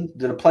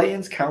the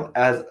play-ins count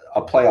as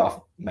a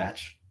playoff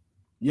match?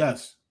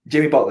 Yes.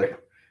 Jimmy Butler,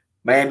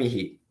 Miami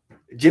Heat.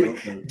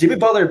 Jimmy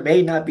Butler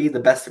may not be the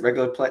best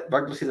regular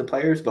season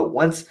players, but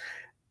once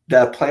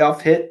the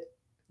playoff hit,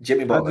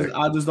 Jimmy Butler.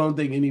 I just don't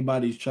think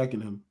anybody's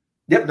checking him.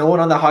 Yep, no one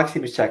on the Hawks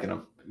team is checking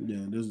him.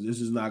 Yeah, this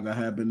is not gonna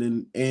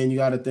happen. And you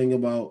got to think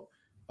about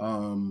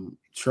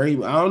Trey.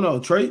 I don't know.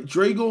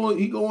 Trey going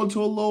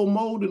into a little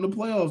mode in the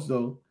playoffs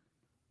though.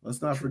 Let's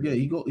not forget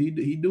he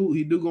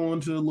do go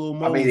into a little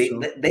mode. I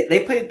mean,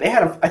 they played.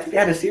 I think they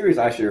had a series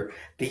last year.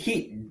 The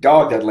Heat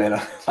dogged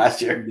Atlanta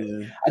last year.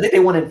 Yeah. I think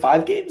they won in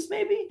 5 games,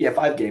 maybe. Yeah,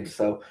 5 games.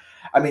 So,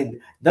 I mean,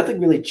 nothing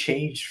really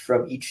changed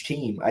from each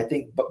team. I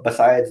think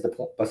besides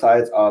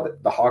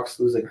the Hawks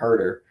losing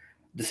Herter,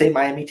 the same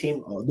Miami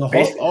team. All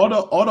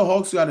the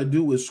Hawks got to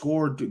do is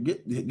score to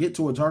get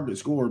to a target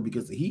score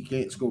because the Heat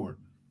can't score.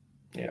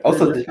 Yeah.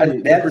 Also, they have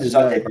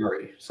DeJounte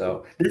Murray.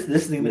 So this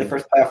is going to be the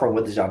first playoff run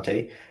with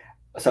DeJounte.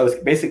 So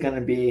it's basically going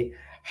to be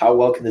how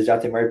well can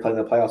DeJounte Murray play in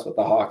the playoffs with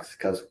the Hawks,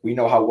 because we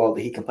know how well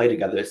he can play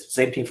together. It's the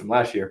same team from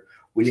last year.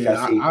 We just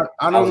got to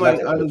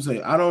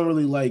see. I don't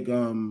really like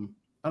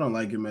I don't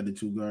like him at the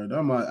 2 guard.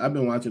 I've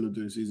been watching him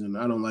through the season.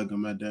 I don't like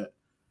him at that.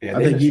 Yeah,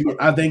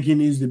 I think he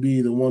needs to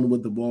be the one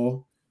with the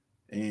ball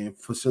and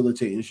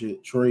facilitating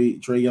shit. Trey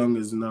Young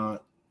is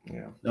not.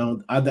 Yeah.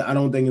 I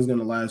don't think it's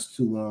gonna last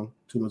too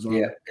much longer.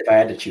 Yeah. If I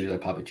had to choose,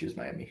 I'd probably choose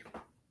Miami.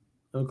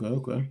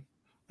 Okay.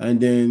 And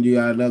then you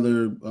got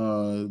another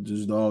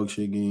just dog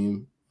shit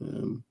game.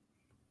 The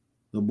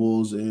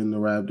Bulls and the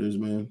Raptors,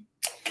 man.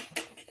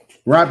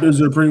 Raptors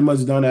are pretty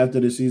much done after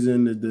the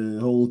season. The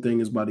whole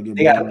thing is about to get.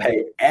 They got to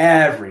pay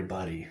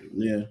everybody.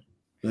 Yeah,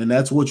 and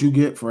that's what you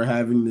get for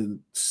having the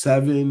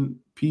 7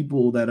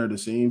 people that are the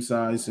same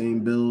size,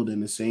 same build,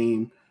 and the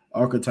same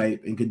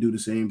archetype, and can do the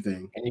same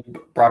thing. And you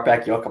brought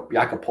back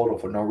Jakob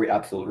for no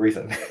absolute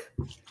reason.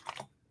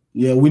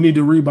 Yeah, we need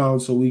to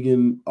rebound so we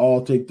can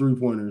all take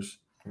 3-pointers.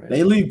 Right.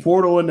 They leave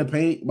Portal in the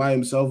paint by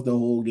himself the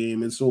whole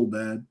game. It's so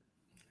bad.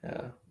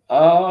 Yeah.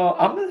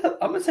 I'm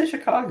gonna say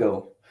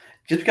Chicago,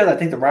 just because I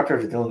think the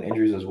Raptors are dealing with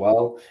injuries as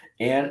well,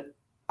 and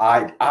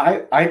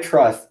I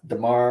trust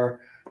DeMar,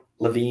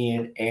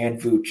 Levine,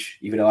 and Vooch,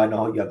 even though I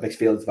know you have mixed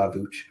feelings about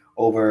Vooch,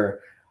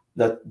 over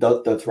the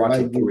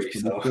Toronto 3.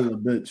 So.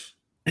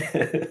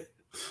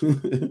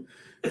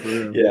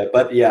 Yeah,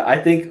 but yeah, I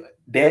think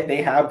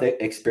they have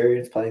the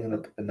experience playing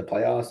in the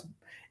playoffs.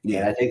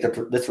 Yeah, and I think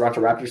this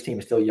Toronto Raptors team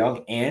is still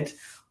young, and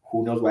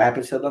who knows what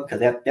happens to them, because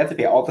they have to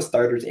pay all the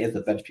starters and the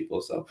bench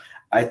people. So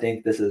I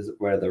think this is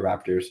where the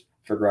Raptors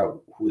figure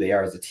out who they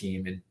are as a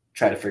team and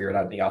try to figure it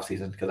out in the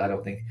offseason, because I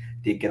don't think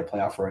they get a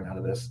playoff run out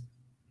of this.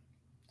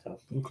 So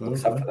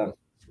it's up for them.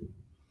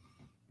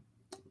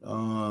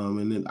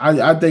 And then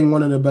I think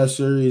one of the best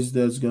series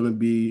that's going to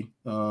be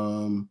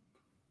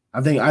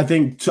I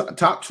think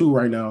top 2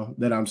 right now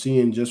that I'm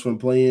seeing just from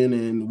playing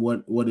and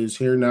what is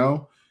here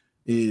now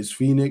is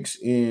Phoenix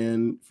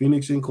and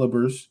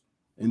Clippers,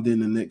 and then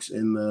the Knicks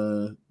and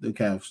the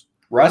Cavs.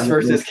 Russ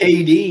versus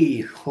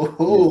KD.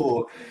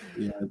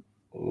 Yeah.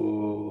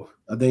 Oh.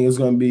 I think it's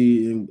going to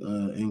be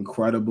an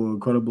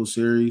incredible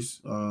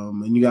series.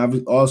 And you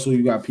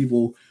got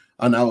people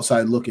on the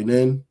outside looking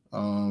in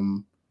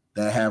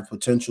that have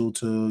potential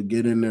to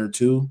get in there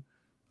too.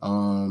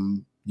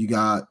 You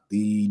got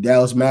the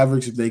Dallas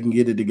Mavericks if they can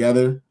get it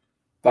together.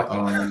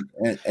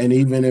 And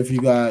even if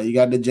you got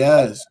the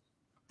Jazz.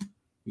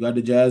 You got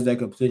the Jazz that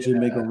could potentially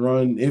make a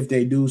run if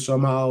they do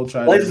somehow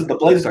try. The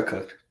Blazers are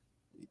cooked.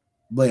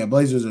 But yeah,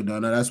 Blazers are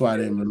done. That's why I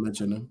didn't even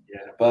mention them.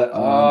 Yeah, but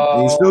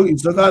you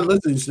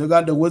still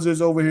got the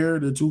Wizards over here.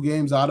 The 2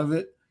 games out of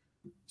it.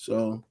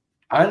 So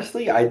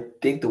honestly, I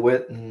think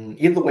either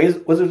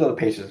the Wizards or the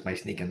Pacers might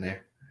sneak in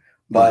there.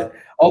 But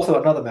also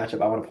another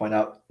matchup I want to point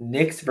out: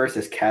 Knicks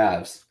versus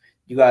Cavs.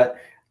 You got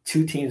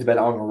 2 teams been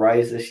on the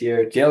rise this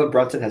year. Jalen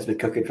Brunson has been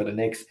cooking for the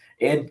Knicks,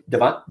 and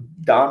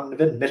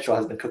Donovan Mitchell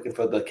has been cooking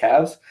for the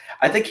Cavs.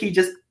 I think he's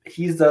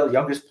the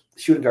youngest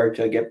shooting guard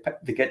to get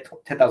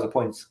 10,000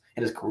 points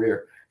in his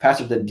career,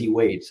 faster than D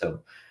Wade. So,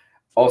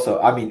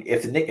 also, I mean,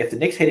 if the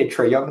Knicks hated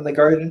Trae Young in the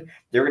Garden,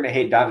 they're going to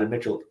hate Donovan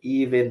Mitchell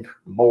even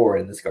more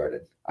in this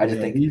Garden. I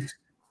just think.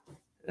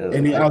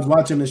 I was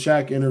watching the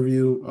Shaq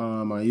interview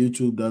on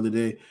YouTube the other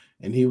day,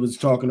 and he was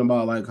talking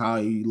about like how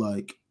he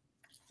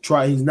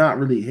he's not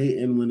really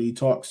hating when he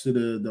talks to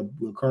the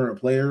current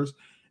players,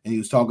 and he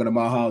was talking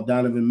about how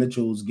Donovan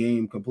Mitchell's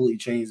game completely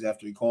changed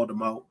after he called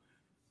him out,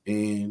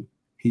 and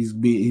he's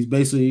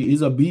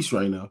a beast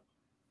right now.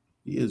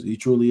 He is. He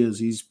truly is.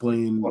 He's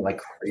playing. like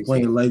He's crazy.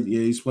 playing light.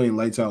 Yeah, he's playing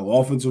lights out.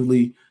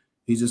 Offensively,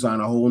 he's just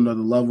on a whole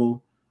nother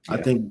level. I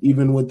Yeah. think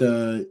even with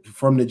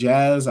from the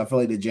Jazz, I feel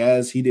like the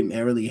Jazz he didn't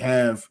really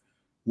have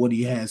what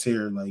he has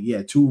here. Like,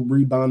 yeah, two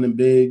rebounding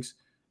bigs,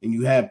 and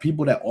you have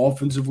people that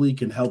offensively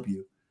can help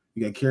you.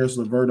 You got Karis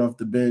LeVert off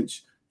the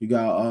bench. You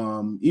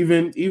got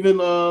even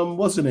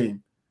what's the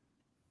name?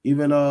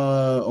 Even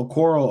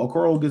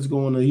Okoro gets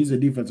going. He's a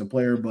defensive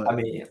player, I but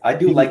mean, I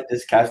do he like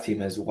this Cavs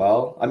team as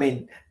well. I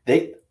mean,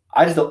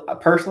 I just don't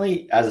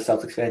personally, as a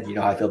Celtics fan, you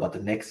know how I feel about the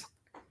Knicks.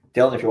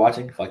 Dylan, if you're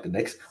watching, fuck the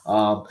Knicks.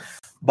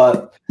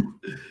 But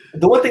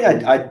the one thing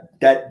that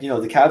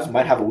the Cavs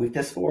might have a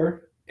weakness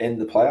for in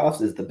the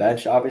playoffs is the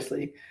bench.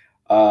 Obviously,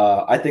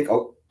 I think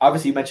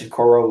obviously you mentioned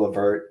Coro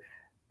Levert.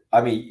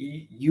 I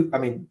mean, you're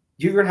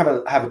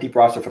gonna have a deep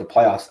roster for the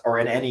playoffs or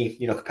in any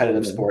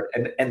competitive sport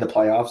in the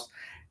playoffs.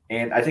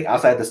 And I think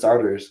outside the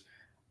starters,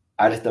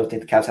 I just don't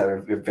think the Cavs have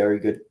a very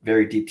good,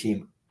 very deep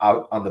team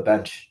out on the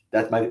bench.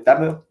 That might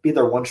be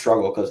their one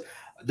struggle because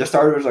the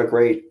starters are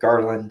great: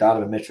 Garland,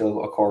 Donovan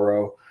Mitchell,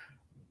 Okoro,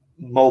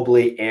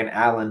 Mobley, and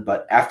Allen.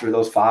 But after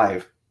those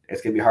five,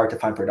 it's gonna be hard to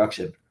find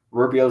production.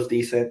 Rubio's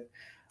decent,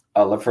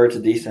 Levert's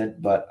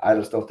decent, but I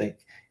just don't think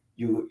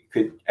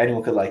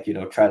anyone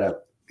could try to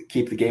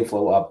keep the game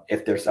flow up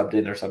if they're subbed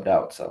in or subbed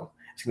out. So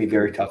it's gonna be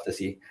very tough to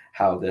see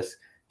how this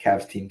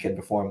Cavs team can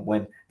perform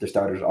when the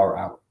starters are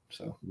out.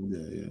 So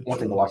one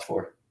thing to watch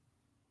for.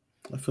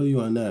 I feel you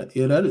on that.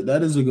 Yeah,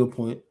 that is a good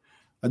point.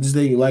 I just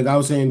think, like I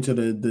was saying to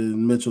the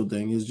Mitchell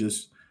thing, is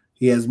just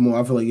he has more.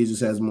 I feel like he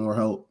just has more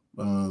help.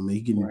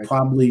 He can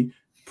probably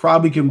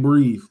can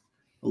breathe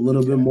a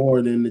little bit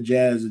more than the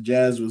Jazz. The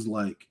Jazz was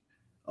like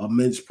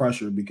immense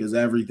pressure because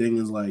everything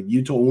is like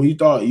when you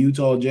thought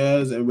Utah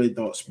Jazz, everybody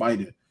thought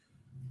Spider.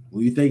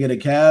 When you think of the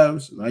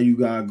Cavs, now you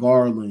got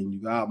Garland, you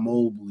got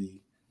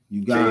Mobley,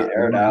 you got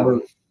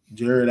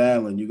Jared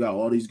Allen, you got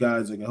all these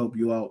guys that can help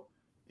you out,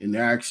 and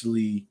they're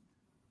actually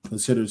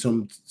considered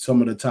some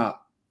of the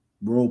top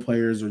role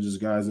players or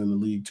just guys in the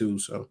league too.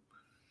 So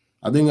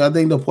I think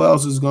the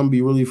playoffs is going to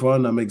be really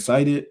fun. I'm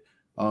excited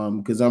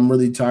because I'm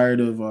really tired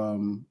of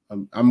I'm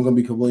going to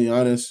be completely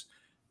honest.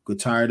 Get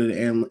tired of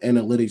the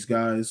analytics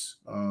guys.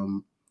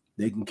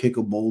 They can kick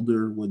a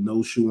boulder with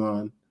no shoe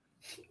on.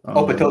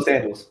 Open toe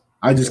sandals.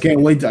 I just can't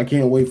wait. I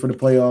can't wait for the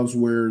playoffs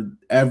where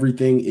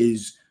everything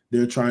is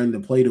they're trying to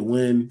play to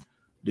win.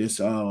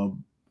 This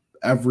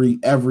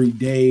every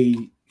day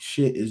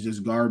shit is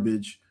just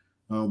garbage.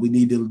 We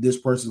need to. This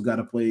person's got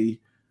to play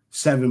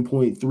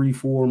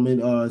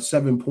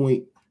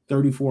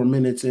 7.34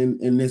 minutes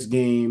in this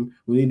game.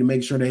 We need to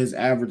make sure that his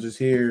average is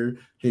here.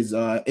 His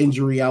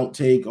injury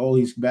outtake. Oh,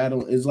 he's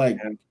battling. It's like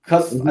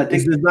because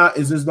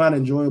is this not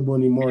enjoyable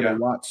anymore to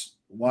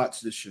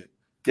watch this shit.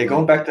 Yeah,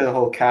 going back to the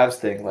whole Cavs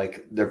thing,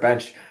 like their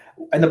bench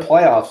in the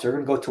playoffs, they're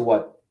going to go to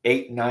what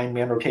 8,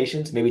 9-man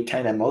rotations, maybe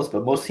 10 at most.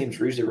 But most teams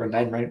usually run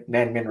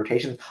 9-man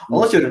rotations.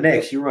 Unless you're the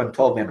Knicks, you run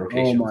 12-man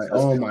rotations.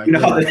 Oh my! You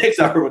know how the Knicks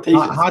are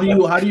rotations. How do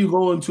you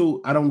go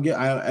into? I don't get.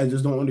 I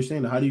just don't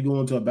understand. How do you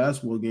go into a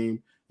basketball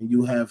game and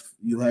you have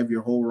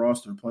your whole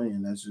roster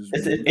playing? That's just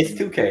it's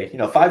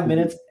 2K. 5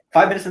 minutes.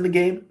 5 minutes in the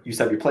game, you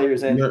sub your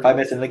players in. 5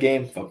 minutes in the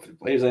game, sub your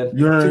players in.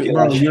 You're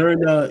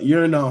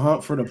in the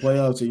hunt for the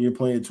playoffs, and you're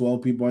playing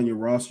 12 people on your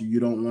roster. You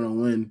don't want to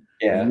win.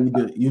 Yeah,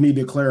 you need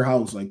to clear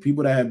house. Like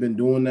people that have been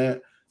doing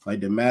that,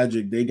 like the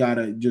Magic, they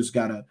gotta.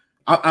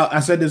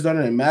 I said this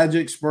during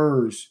Magic,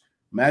 Spurs,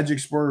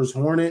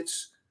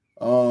 Hornets.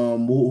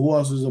 Who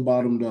else is a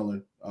bottom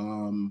dollar?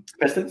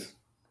 Pistons,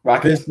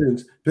 Rockets,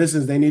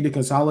 Pistons. They need to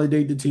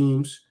consolidate the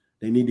teams.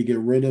 They need to get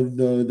rid of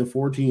the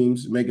 4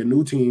 teams, make a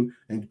new team,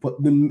 and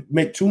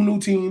make 2 new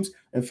teams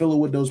and fill it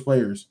with those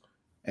players.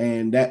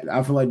 And that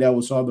I feel like that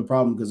would solve the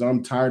problem because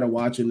I'm tired of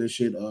watching this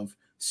shit of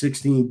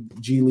 16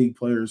 G League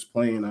players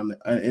playing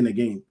in a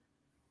game.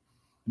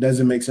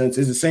 Doesn't make sense.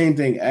 It's the same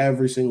thing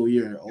every single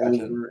year,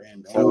 over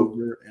and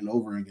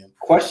over again.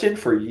 Question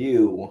for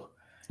you: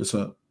 What's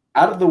up?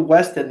 Out of the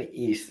West and the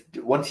East,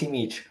 one team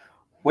each.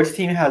 Which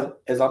team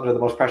is under the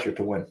most pressure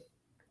to win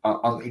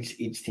on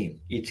each team,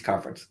 each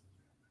conference?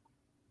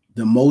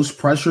 The most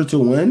pressure to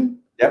win?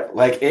 Yep.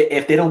 Like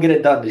if they don't get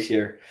it done this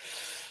year,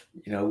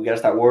 we got to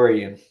start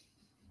worrying.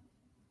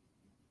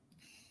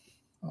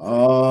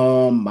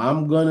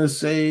 I'm gonna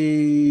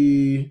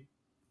say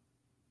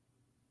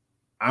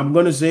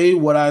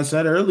what I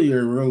said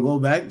earlier. We're gonna go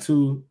back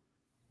to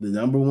the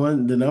number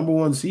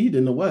one seed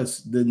in the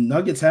West. The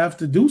Nuggets have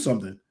to do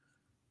something.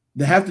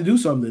 They have to do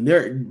something.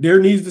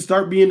 There needs to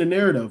start being a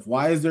narrative.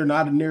 Why is there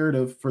not a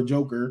narrative for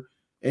Joker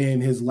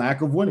and his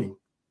lack of winning?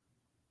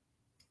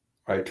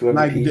 Right, 2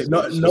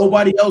 MVPs.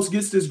 Nobody else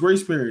gets this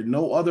grace period.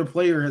 No other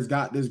player has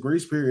got this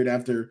grace period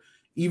after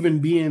even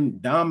being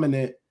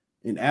dominant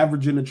and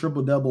averaging a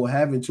triple-double,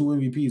 having 2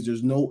 MVPs.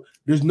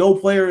 There's no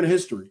player in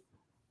history.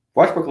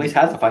 Westbrook at least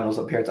has the finals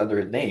appearance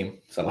under his name.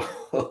 So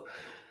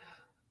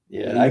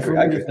yeah, I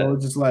agree. So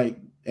it's just like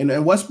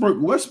and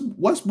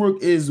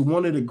Westbrook is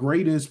one of the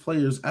greatest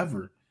players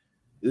ever.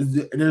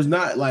 There's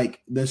not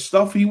like the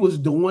stuff he was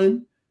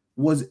doing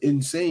was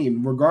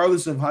insane,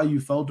 regardless of how you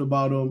felt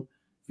about him.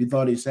 If you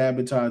thought he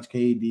sabotaged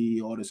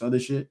KD, all this other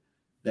shit,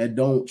 that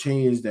don't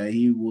change that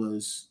he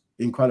was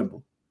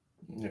incredible.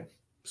 Yeah.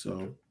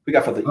 So we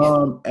got for the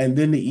East. And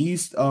then the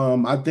East,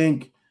 I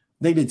think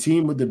the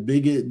team with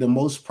the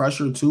most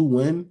pressure to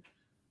win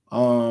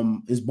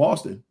is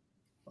Boston.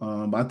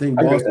 I think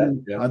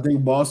Boston. Yeah. I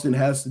think Boston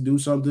has to do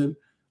something.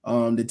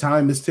 The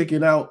time is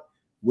ticking out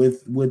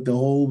with the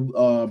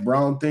whole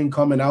Brown thing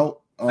coming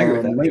out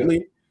lately.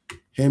 Yeah.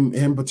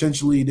 Him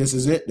potentially. This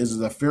is it. This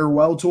is a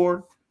farewell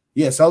tour.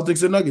 Yeah,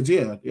 Celtics and Nuggets.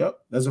 Yeah, yep,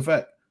 that's a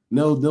fact.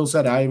 No, they'll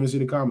said it. I didn't even see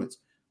the comments,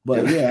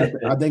 but yeah,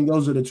 I think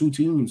those are the two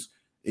teams.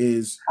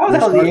 How the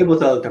hell is he able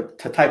to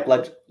type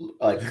like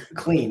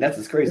clean? That's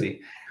just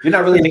crazy. You're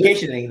not really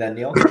vacationing then,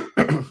 Neil.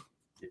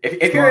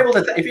 If you're able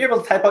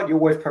to type out your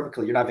words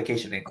perfectly, you're not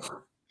vacationing.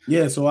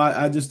 Yeah, so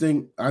I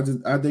think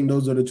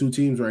those are the two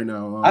teams right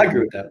now. I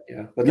agree with that.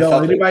 Yeah.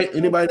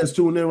 Anybody that's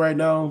tuning in right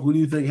now, who do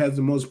you think has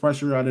the most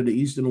pressure out of the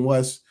East and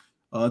West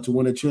to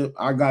win a chip?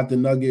 I got the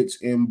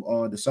Nuggets and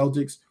the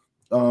Celtics.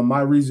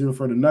 My reason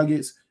for the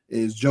Nuggets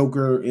is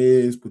Joker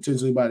is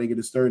potentially about to get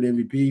his third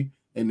MVP,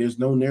 and there's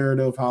no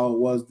narrative how it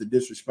was the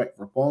disrespect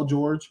for Paul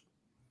George,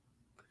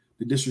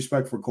 the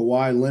disrespect for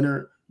Kawhi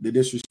Leonard, the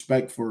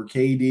disrespect for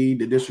KD,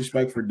 the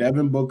disrespect for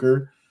Devin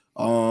Booker.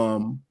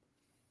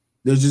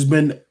 There's just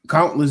been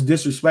countless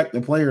disrespect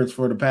to players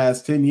for the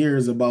past 10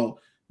 years about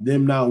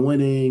them not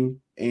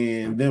winning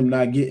and them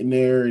not getting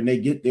there, and they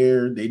get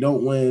there, they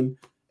don't win,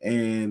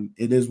 and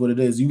it is what it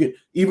is. You can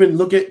even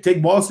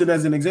take Boston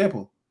as an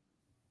example.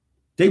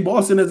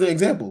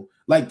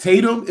 Like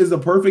Tatum is a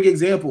perfect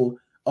example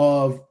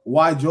of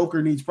why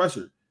Joker needs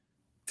pressure.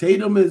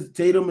 Tatum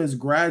has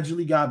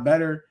gradually got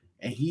better,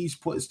 and he's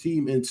put his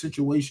team in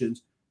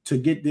situations to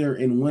get there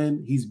and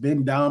win. He's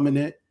been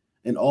dominant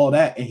and all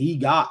that, and he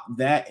got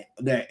that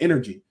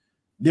energy.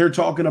 They're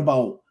talking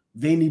about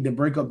they need to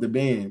break up the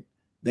band.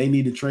 They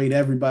need to trade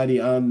everybody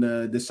on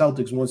the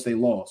Celtics once they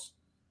lost.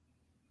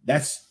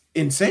 That's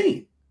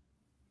insane.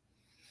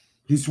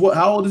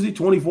 How old is he?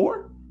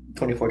 24?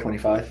 24,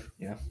 25.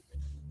 Yeah.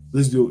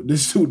 This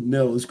dude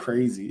Nell is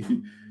crazy.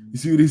 You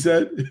see what he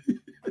said?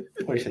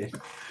 What do you say?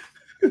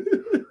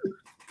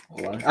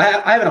 Hold on.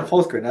 I have it on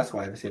full screen. That's why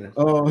I haven't seen it.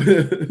 Oh,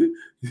 he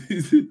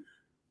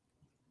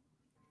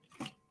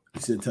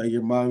said, "Tell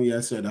your mommy I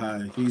said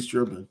hi." He's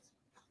tripping.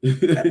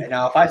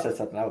 Now, if I said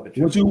something, I would be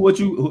tripping. Who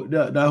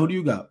do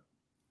you got?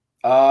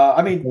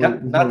 I mean,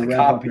 not to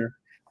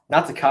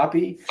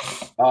copy.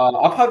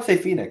 I'll probably say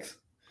Phoenix.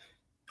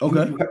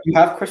 Okay. You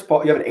have Chris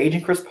Paul. You have an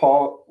aging Chris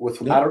Paul with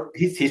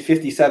he's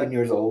 57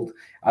 years old.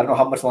 I don't know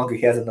how much longer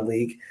he has in the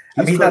league.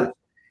 He's not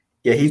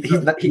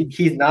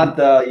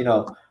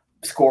the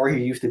scorer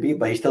he used to be,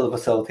 but he's still a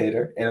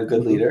facilitator and a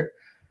good leader.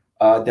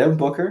 Devin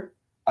Booker.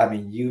 I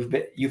mean,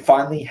 you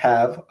finally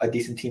have a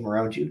decent team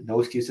around you.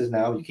 No excuses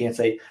now. You can't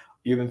say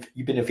you've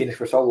been in Phoenix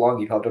for so long.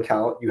 You have no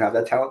talent. You have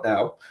that talent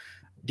now.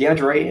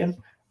 DeAndre Ayton,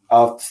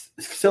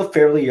 still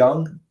fairly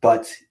young,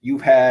 but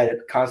you've had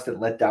constant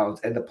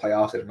letdowns in the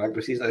playoffs and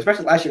regular season,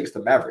 especially last year against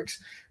the Mavericks.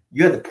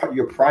 You had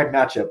your prime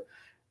matchup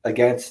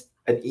against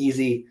an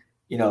easy,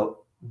 the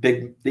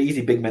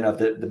easy big men of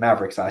the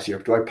Mavericks last year.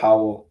 Dwight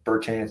Powell,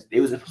 Bertans.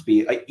 It was supposed to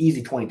be an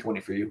easy 2020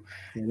 for you.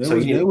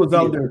 It was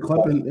out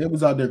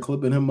there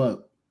clipping him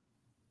up.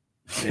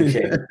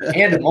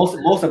 And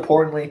most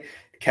importantly,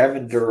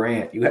 Kevin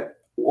Durant.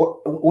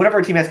 Whenever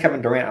a team has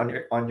Kevin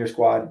Durant on your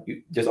squad,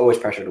 there's always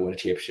pressure to win a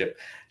championship,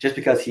 just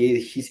because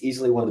he's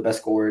easily one of the best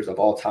scorers of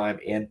all time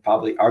and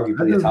probably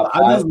arguably the top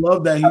 5. I just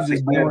love that he's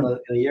just doing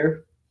in a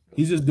year.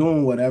 He's just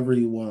doing whatever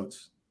he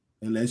wants,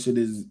 and that shit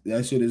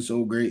is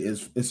so great.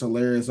 It's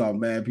hilarious how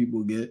mad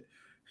people get.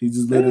 He's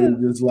just literally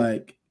just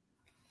like,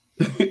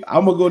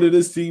 I'm gonna go to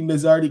this team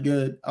that's already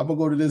good. I'm gonna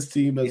go to this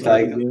team that's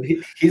already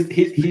good. He's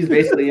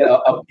basically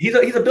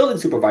he's a building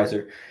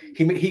supervisor.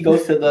 He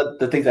goes to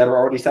the things that are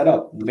already set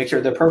up, make sure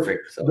they're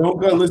perfect. So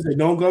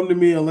don't come to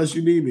me unless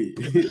you need me.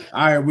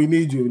 All right, we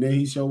need you. Then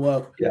he show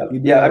up. Yeah, he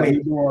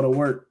do all the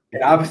work.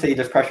 And obviously,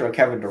 there's pressure on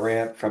Kevin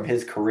Durant from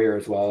his career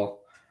as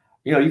well.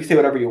 You can say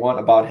whatever you want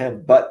about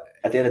him, but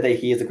at the end of the day,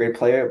 he is a great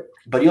player.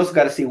 But you also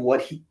got to see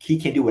what he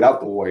can do without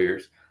the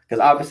Warriors.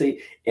 Because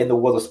obviously, in the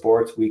world of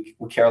sports, we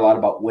care a lot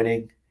about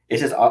winning.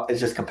 It's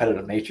just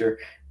competitive nature.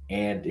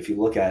 And if you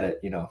look at it,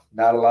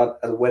 not a lot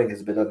of winning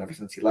has been done ever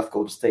since he left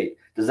Golden State.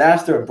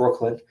 Disaster in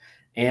Brooklyn,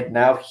 and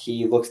now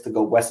he looks to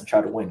go west and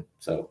try to win.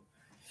 So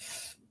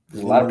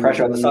there's a lot of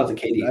pressure on the Suns and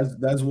KD.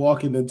 That's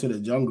walking into the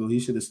jungle. He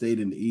should have stayed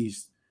in the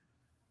East,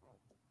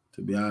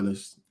 to be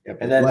honest. Yep.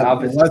 And then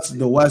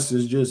the West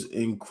is just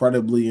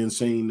incredibly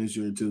insane this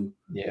year too.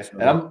 Yeah, so.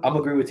 And I'm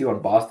agree with you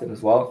on Boston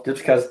as well, just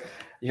because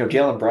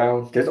Jaylen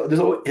Brown. His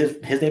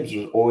name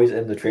is always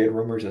in the trade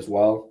rumors as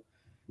well.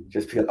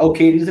 Just because,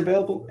 KD's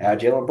available, add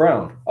Jaylen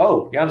Brown.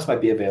 Giannis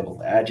might be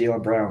available, add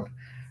Jaylen Brown.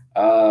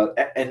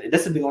 And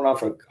this has been going on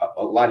for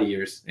a lot of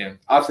years.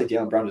 Obviously,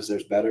 Jaylen Brown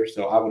deserves better,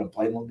 so I wouldn't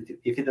blame him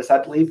if he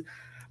decided to leave.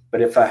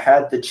 But if I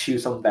had to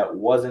choose something that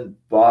wasn't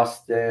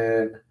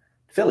Boston,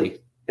 Philly.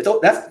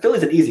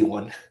 Philly's an easy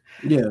one.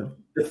 Yeah.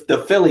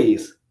 The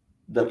Phillies,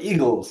 the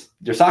Eagles,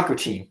 your soccer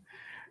team.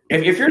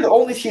 If you're the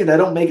only team that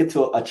don't make it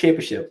to a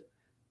championship,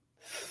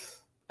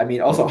 I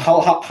mean, also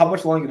how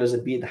much longer does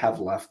Embiid have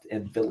left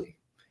in Philly?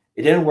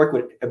 It didn't work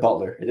with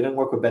Butler. It didn't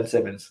work with Ben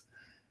Simmons.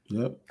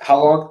 Yep.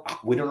 How long?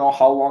 We don't know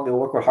how long it'll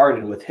work with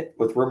Harden.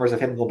 With rumors of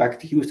him going back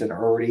to Houston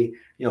already,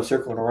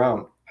 circling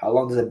around. How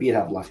long does Embiid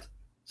have left?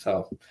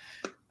 So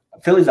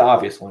Philly's the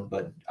obvious one,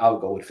 but I'll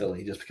go with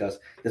Philly just because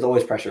there's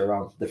always pressure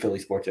around the Philly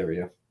sports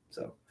area.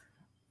 So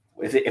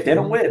if they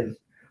don't win,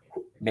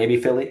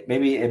 maybe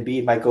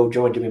Embiid might go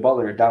join Jimmy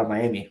Butler down in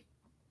Miami.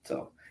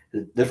 So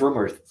there's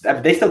rumors. I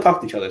mean, they still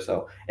talk to each other.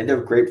 So and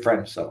they're great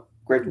friends. So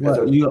great.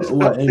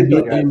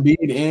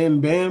 Embiid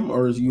and Bam,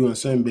 or is you gonna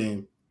send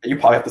Bam? You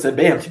probably have to send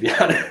Bam, to be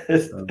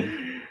honest.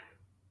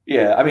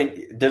 Yeah, I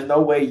mean, there's no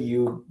way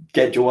you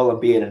get Joel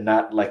Embiid and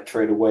not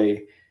trade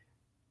away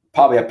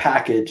probably a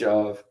package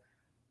of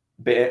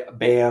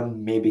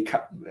Bam, maybe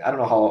I don't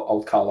know how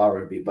old Kyle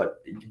Lowry would be,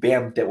 but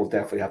Bam that will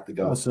definitely have to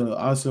go.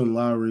 I send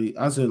Lowry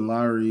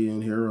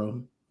and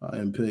Hero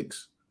and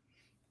picks.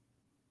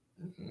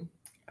 Mm-hmm.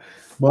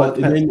 But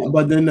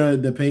then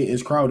the paint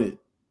is crowded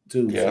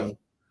too. Yeah. So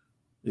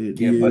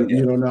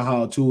you don't know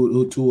how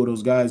two of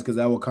those guys, because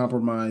that will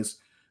compromise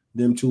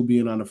them two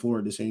being on the floor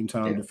at the same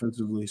time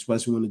defensively,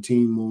 especially when the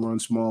team will run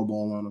small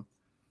ball on them.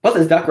 Plus,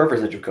 it's Doc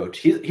Rivers as your coach.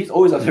 He's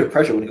always under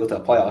pressure when he goes to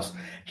the playoffs.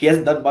 He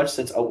hasn't done much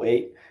since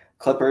 2008.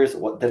 Clippers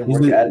didn't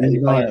work at any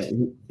plans.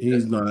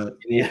 He's not.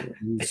 Yeah.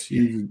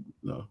 He's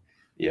no.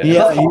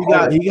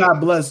 Yeah. He got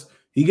blessed.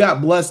 He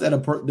got blessed at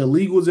the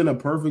league was in a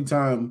perfect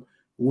time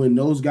when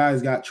those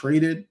guys got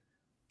traded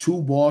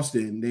to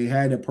Boston. They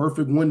had a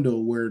perfect window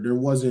where there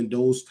wasn't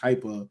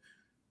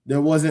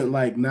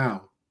like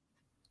now,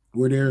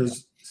 where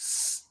there's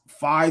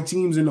 5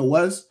 teams in the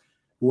West.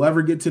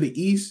 Whoever get to the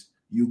East,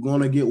 you're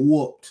gonna get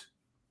whooped.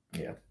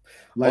 Yeah.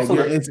 Like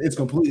also, it's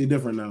completely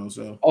different now.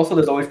 So also,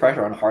 there's always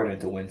pressure on Harden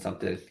to win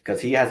something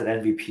because he has an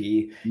MVP.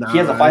 He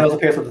has a Finals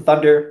appearance with the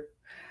Thunder.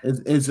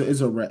 It's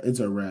a wrap. It's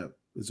a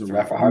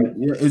wrap for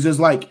Harden. Yeah, it's just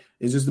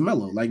the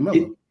Melo, like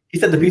Melo. He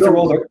said the pizza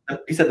rolls are.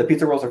 He said the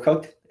pizza rolls are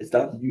cooked. It's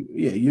done.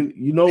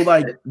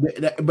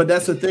 But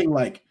that's the thing.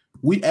 Like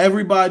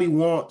everybody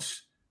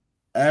wants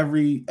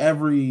every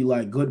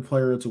like good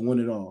player to win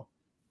it all,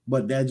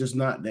 but that's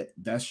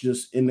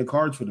just in the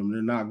cards for them.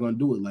 They're not going to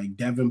do it. Like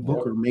Devin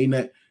Booker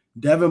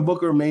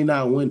may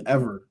not win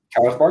ever.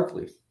 Charles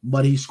Barkley,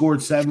 but he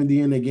scored 70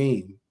 in a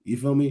game. You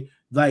feel me?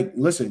 Like,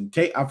 listen,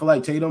 I feel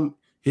like Tatum,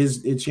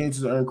 his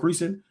chances are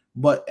increasing,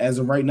 but as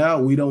of right now,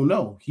 we don't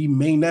know. He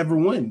may never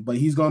win, but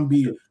he's going to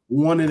be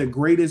one of the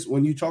greatest.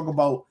 When you talk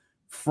about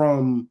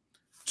from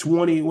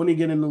 20, when he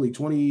get in the league,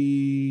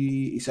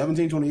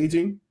 2017,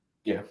 2018?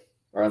 Yeah.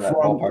 From a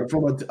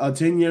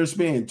 10-year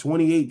span,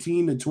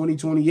 2018 to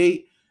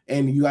 2028,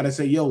 and you got to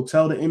say, yo,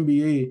 tell the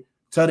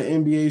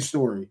NBA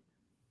story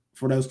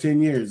for those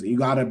 10 years. You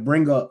got to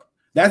bring up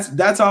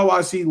that's how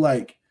I see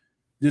like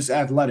this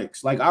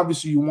athletics. Like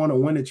obviously you want to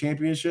win a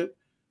championship,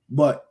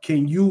 but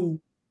can you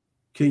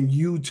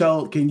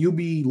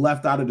be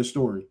left out of the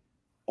story,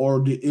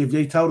 or if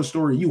they tell the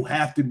story, you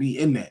have to be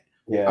in that.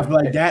 Yeah, I feel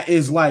like that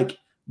is like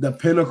the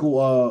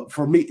pinnacle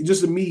for me,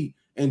 just me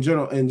in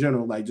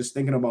general, like just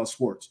thinking about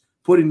sports.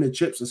 Putting the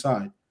chips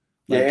aside.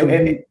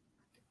 And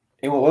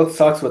what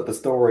sucks with the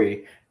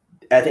story,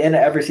 at the end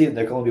of every season,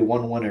 there's going to be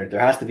one winner. There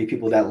has to be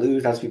people that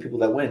lose. There has to be people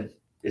that win.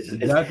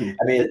 Exactly.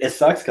 It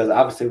sucks because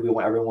obviously we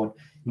want everyone.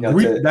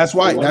 That's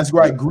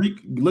why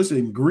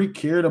Greek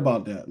cared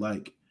about that.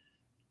 Like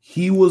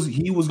he was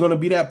going to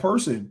be that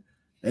person,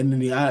 and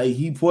then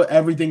he put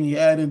everything he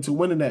had into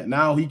winning that.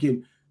 Now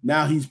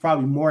he's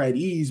probably more at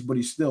ease, but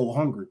he's still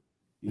hungry.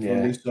 You feel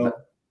me? So,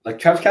 like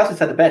Travis Kelce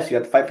said the best. You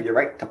have to fight for your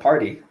right to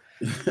party.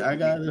 I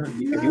got it.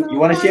 You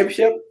want a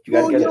championship? You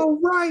got to get it.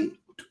 Right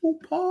to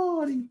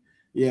party.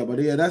 Yeah, but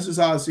that's just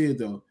how I see it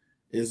though.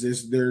 Is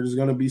this there's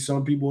gonna be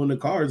some people in the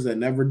cards that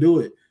never do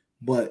it,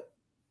 but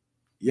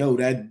yo,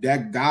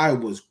 that guy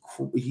was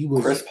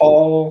Chris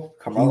Paul,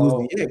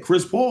 Carmelo.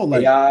 Chris Paul,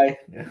 like AI.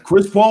 Yeah.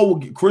 Chris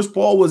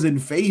Paul was in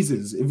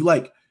phases. If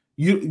like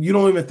you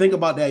don't even think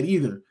about that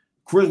either.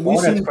 Chris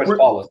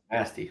Paul was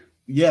nasty.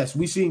 Yes,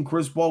 we seen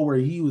Chris Paul where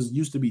he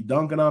used to be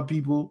dunking on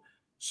people.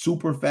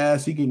 Super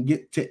fast. He can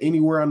get to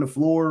anywhere on the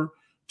floor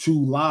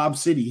to Lob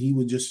City. He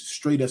was just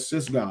straight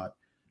assist god.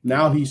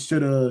 Now he's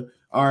all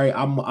right,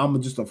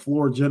 I'm just a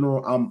floor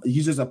general.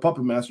 He's just a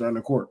puppet master on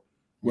the court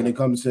when it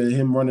comes to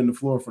him running the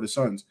floor for the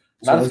Suns.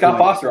 Not Scott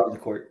Foster on the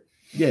court.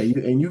 Yeah,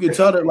 and you can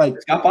tell that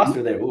like Scott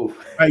Foster there. Ooh.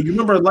 Right, you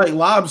remember like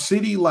Lob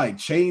City like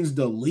changed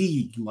the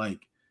league.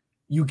 Like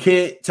you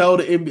can't tell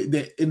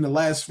that in the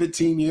last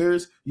 15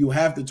 years you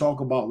have to talk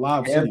about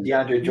Lob City.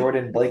 DeAndre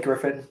Jordan, Blake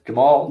Griffin,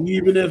 Jamal.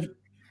 Even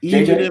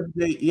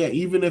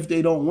if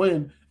they don't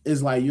win,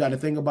 it's like you got to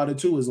think about it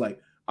too. It's like,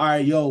 all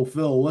right, yo,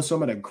 Phil, what's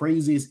some of the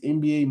craziest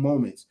NBA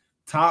moments?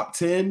 Top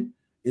 10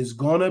 is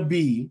gonna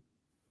be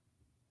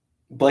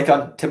Blake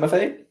on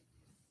Timothy.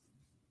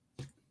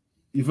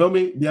 You feel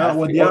me?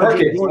 What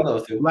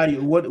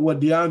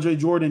DeAndre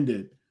Jordan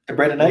did.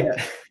 Brandon Knight.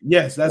 Yeah.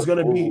 Yes, that's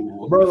gonna be,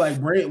 bro. Like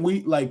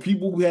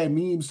people who had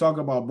memes talking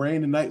about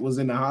Brandon Knight was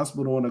in the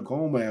hospital in a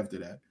coma after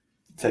that.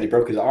 Said he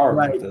broke his arm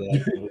Like, after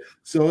that.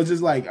 so it's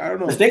just like I don't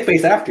know. The snake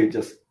face after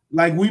just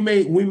like we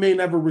may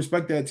never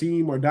respect that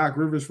team or Doc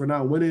Rivers for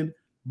not winning,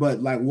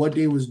 but like what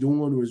they was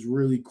doing was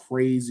really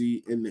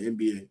crazy in the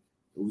NBA. It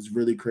was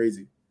really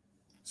crazy.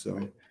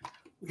 So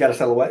we got a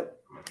silhouette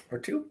or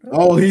two.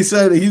 Oh, he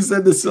said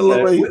the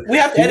silhouette. We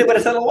have to edit with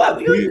a silhouette.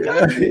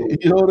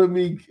 He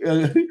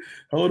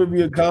holding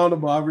me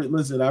accountable. I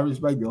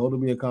respect you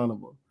holding me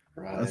accountable.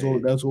 Right.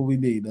 That's what we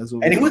need. That's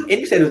what. And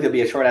you said it was gonna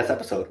be a short ass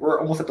episode. We're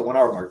almost at the 1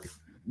 hour mark.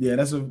 Yeah,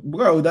 that's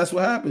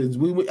what happens.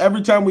 We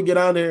every time we get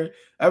on there,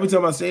 every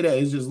time I say that,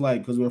 it's just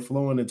like because we're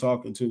flowing and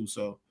talking too.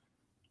 So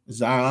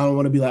I don't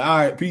want to be like, all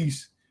right,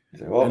 peace.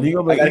 Well, and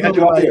you're gonna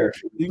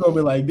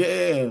be like,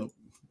 damn.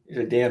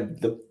 Damn,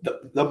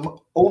 the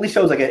only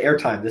shows I get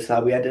airtime. This is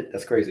how we end it.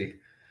 That's crazy.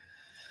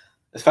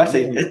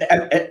 Especially when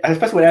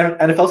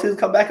NFL season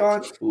come back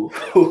on. Ooh.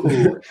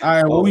 All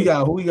right, what we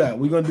got? Who we got?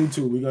 We're gonna do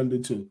two.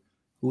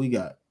 Who we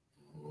got?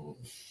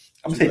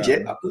 I'm gonna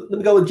say let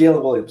me go with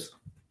Jalen Williams.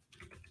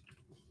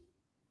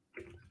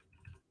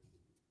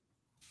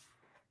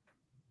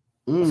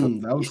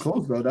 That was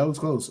close though. That was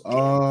close.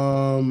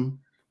 I'm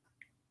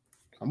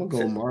gonna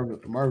go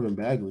Marvin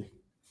Bagley.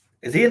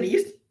 Is he in the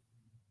East?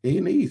 He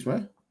in the East,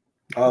 right?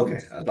 Oh, okay,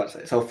 I was about to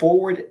say. So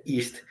forward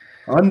East.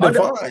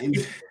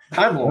 Undefined.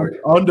 Time Lord.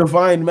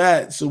 Undefined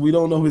Matt, so we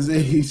don't know his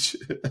age.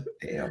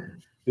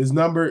 Damn. His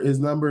number is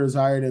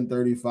higher than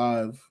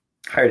 35.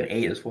 Higher than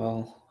 8 as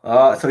well.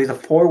 So he's a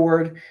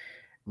forward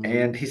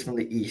and he's from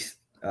the East.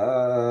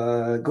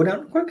 Go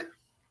down quick.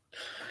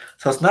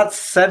 So it's not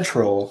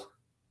Central.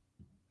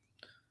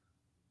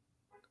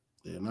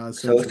 Yeah, not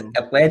Central. So it's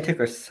Atlantic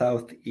or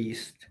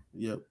Southeast.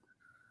 Yep.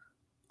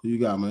 Who you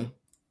got, man?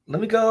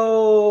 Let me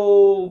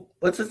go.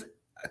 Let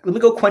me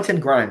go Quentin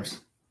Grimes.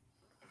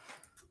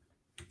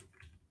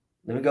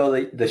 Let me go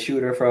the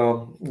shooter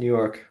from New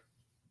York.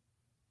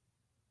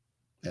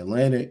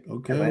 Atlantic.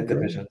 Okay. Atlantic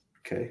division.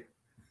 Okay.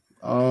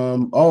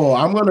 I'm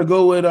gonna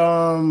go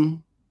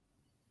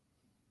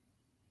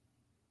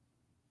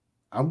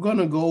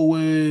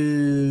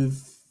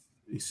with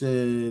he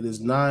said it's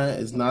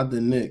not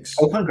the Knicks.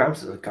 Oh, Quentin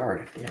Grimes is a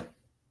guard. Yeah.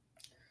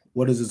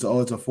 What is it?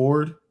 Oh, it's a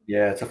forward?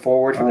 Yeah, it's a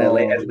forward from the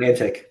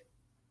Atlantic.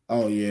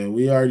 Oh yeah,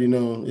 we already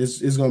know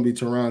it's gonna be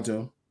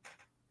Toronto.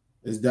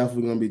 It's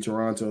definitely gonna be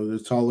Toronto. They're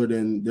taller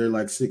they're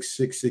like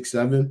 6'6",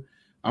 6'7".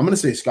 I'm gonna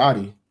say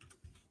Scotty.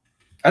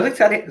 I think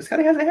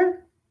Scotty has a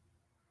hair.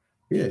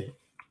 Yeah.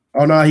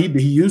 Oh no, he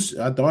used.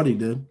 I thought he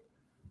did.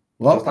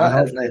 Well, so it's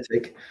not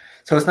Atlantic.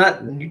 So it's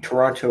not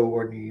Toronto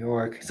or New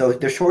York. So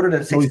they're shorter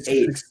than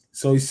 6'8".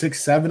 So he's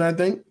 6'7", I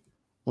think. I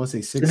want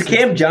to say 6'6". Is it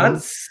Cam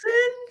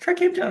Johnson? Try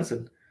Cam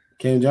Johnson.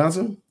 Cam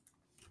Johnson?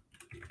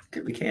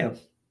 Could be Cam.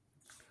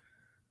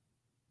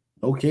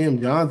 Oh,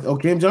 Cam Johnson. Oh,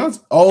 Cam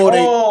Johnson.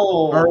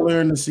 Oh,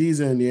 earlier in the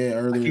season. Yeah,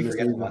 earlier in the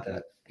season. About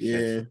that.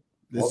 Yeah.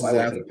 This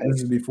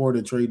is before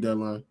the trade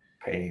deadline.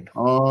 Pain.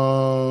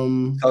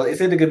 So it's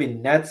either gonna be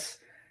Nets,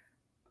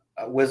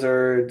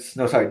 Wizards.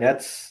 No, sorry,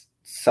 Nets,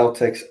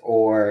 Celtics,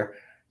 or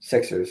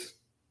Sixers.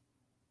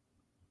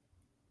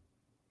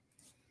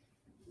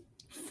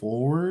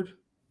 Forward.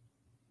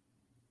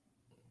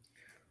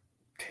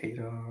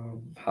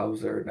 Tatum,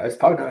 Hauser. It's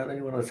probably not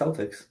anyone on the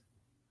Celtics.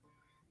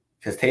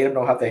 Because Tatum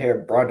don't have the hair,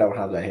 Braun don't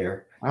have the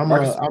hair.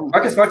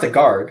 Marcus Smart's a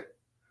guard.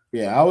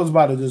 Yeah, I was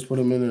about to just put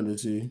him in there to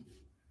see.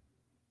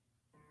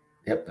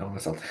 Yep, no,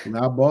 Celtics.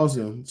 Not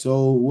Boston.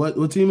 So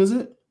what team is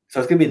it?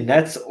 So it's gonna be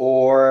Nets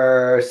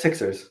or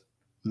Sixers.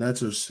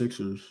 Nets or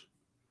Sixers.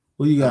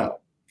 Who you got?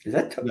 Is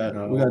that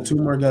we got two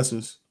more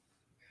guesses.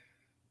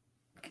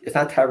 It's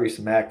not Tyrese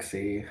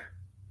Maxey.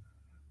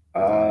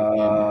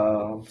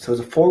 So as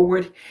a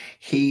forward,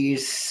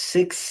 he's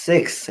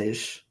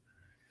 6'6"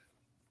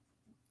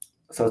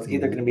 So it's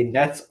either going to be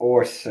Nets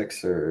or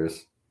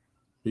Sixers.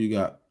 Who you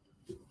got?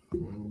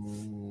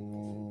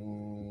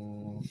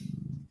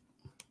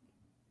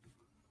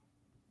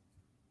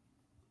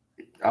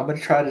 I'm going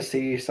to try to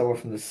see someone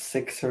from the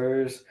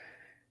Sixers.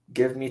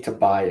 Give me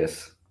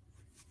Tobias.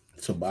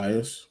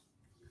 Tobias?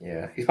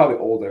 Yeah, he's probably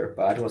older,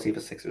 but I don't want to see if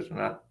it's Sixers or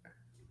not.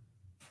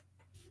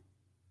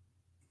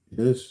 It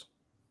is.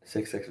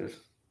 Sixers.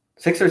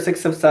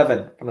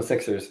 6'7" from the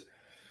Sixers.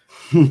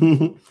 So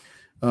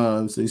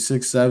he's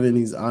 6'7".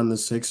 He's on the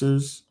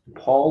Sixers.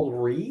 Paul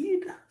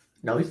Reed?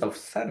 No, he's no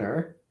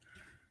center.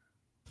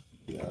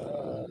 Who's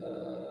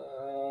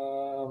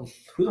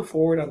a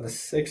forward on the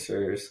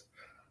Sixers?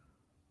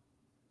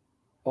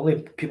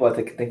 Only people I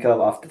think of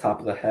off the top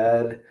of the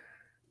head.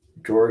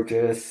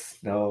 Georges,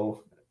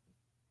 no.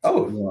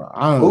 Oh, well,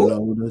 I don't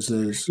know who this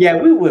is. Yeah,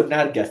 we would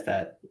not have guessed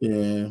that.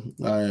 Yeah.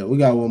 All right, we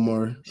got one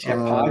more.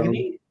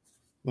 Champagny?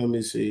 Let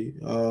me see.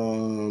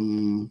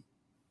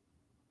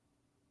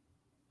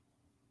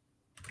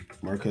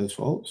 Marquez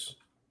Fultz.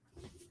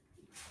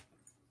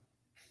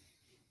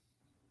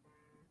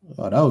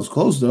 Oh, that was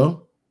close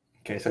though.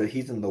 Okay, so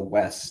he's in the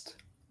West.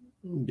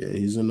 Yeah,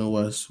 he's in the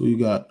West. Who you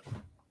got?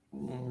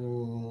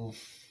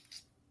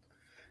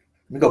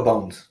 me go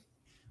Bones.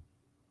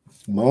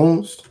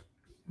 Bones.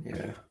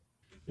 Yeah.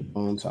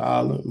 Bones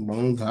Island.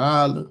 Bones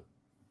Island.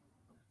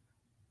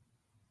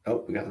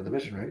 Oh, we got the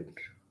division right.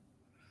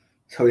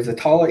 So he's a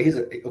taller.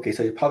 Okay.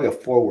 So he's probably a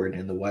forward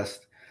in the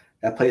West.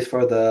 That plays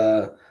for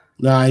the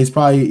Nah, he's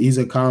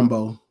a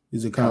combo.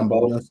 He's a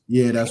combo. combo.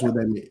 That's what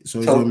that means.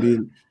 So So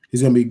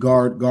he's gonna be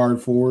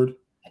guard forward.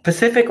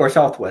 Pacific or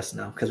Southwest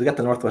now, because we got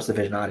the Northwest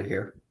division out of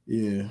here.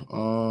 Yeah.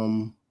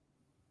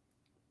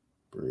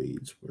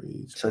 Braids.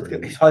 So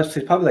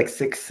he's probably like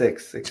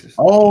 6'6".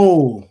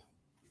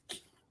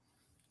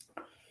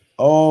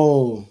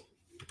 Oh.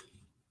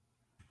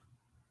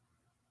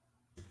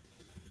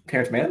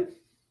 Terrence Mann?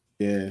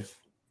 Yeah.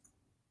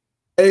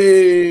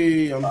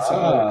 Hey, I'm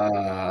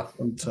tough.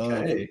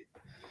 Okay.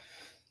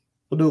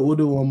 We'll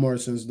do one more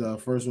since the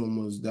first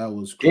one was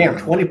damn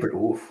 20.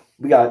 Oof.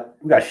 We got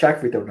Shaq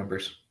free throw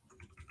numbers.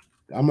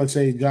 I'm gonna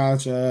say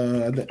Josh.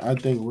 I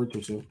think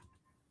Richardson.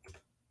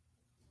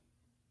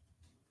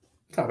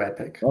 It's not a bad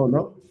pick. Oh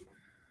no.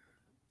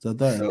 So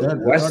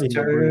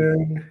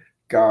Western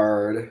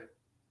guard.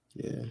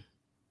 Yeah.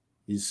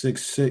 He's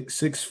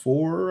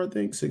 6'4", I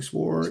think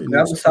 6'4".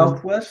 Grab the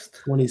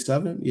Southwest.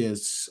 27.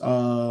 Yes.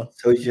 So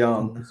he's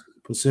young.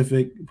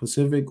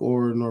 Pacific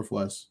or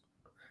Northwest.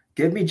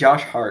 Give me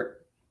Josh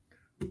Hart.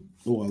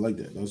 Oh, I like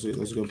that. That's a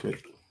good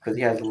pick. Because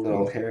he has a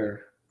little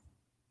hair.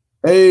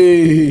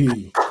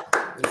 Hey.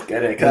 Let's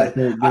get it.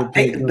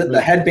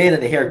 The headband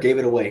and the hair gave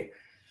it away.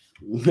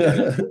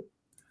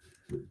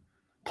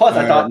 Plus,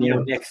 I thought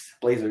Knicks,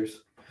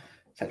 Blazers,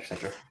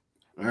 etc.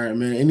 All right,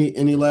 man.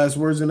 Any last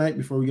words tonight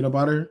before we get up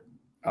out of here?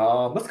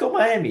 Let's go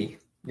Miami.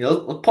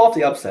 Let's pull off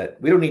the upset.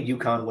 We don't need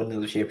UConn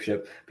winning the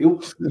championship.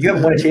 You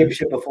haven't won a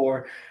championship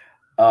before.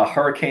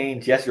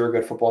 Hurricanes, yes, you're a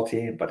good football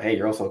team, but hey,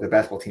 you're also a good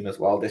basketball team as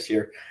well this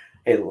year.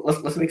 Hey,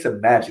 let's make some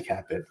magic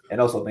happen,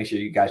 and also make sure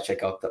you guys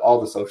check out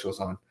all the socials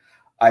on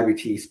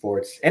IBTE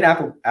Sports and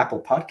Apple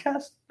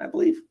Podcast, I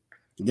believe.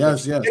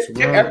 Yes.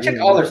 Check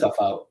all their stuff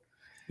out.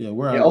 Yeah,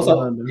 we're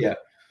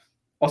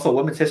Also,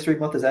 Women's History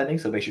Month is ending,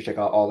 so make sure you check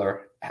out all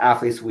our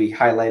athletes we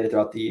highlighted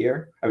throughout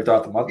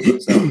the month.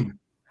 So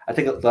I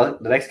think the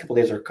next couple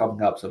of days are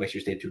coming up, so make sure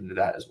you stay tuned to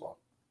that as well.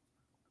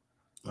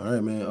 All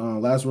right,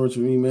 man. Last words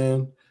from me,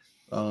 man.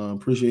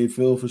 Appreciate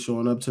Phil for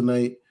showing up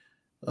tonight.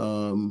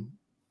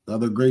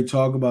 Another great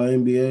talk about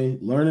NBA.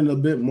 Learning a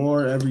bit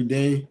more every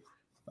day.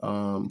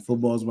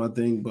 Football is my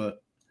thing,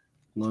 but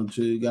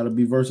you got to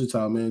be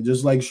versatile, man.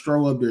 Just like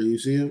Stro up there, you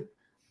see him.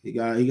 He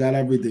got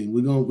everything.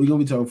 We're gonna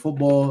be talking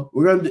football.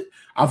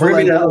 I feel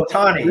like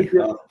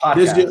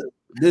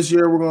this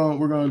year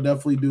we're gonna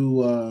definitely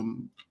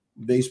do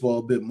baseball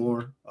a bit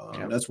more.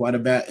 That's why the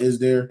bat is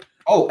there.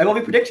 Oh,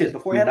 MLB predictions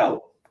before we head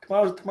out.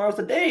 Tomorrow's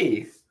the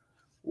day.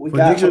 We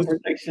got some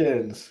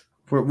predictions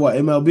for what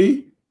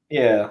MLB?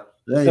 Yeah,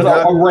 there's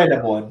a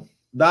random one.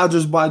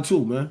 Dodgers by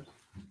 2, man.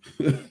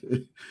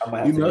 I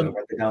might have to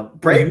write it down.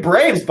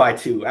 Braves by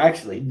 2,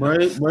 actually.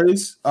 Braves.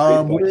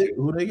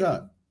 Who they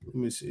got? Let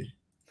me see.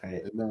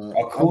 Right.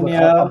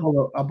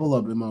 Acuna. I'll pull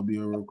up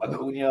MLB real quick.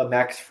 Acuna,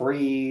 Max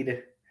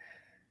Fried.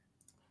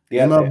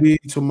 Yeah, MLB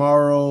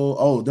tomorrow.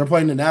 Oh, they're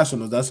playing the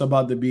Nationals. That's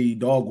about to be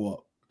dog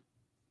walk.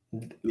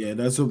 Yeah,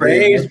 that's a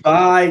Braves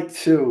by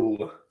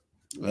 2.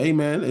 Hey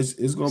man, it's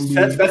gonna be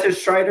Spencer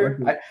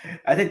Strider.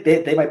 I think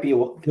they might be.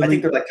 I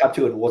think they're like top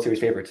 2 in World Series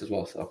favorites as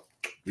well. So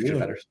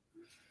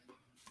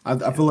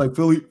I feel like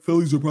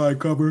Phillies will probably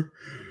cover.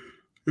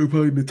 They're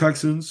playing the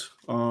Texans.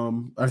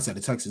 I said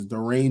the Texans, the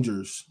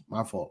Rangers.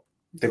 My fault.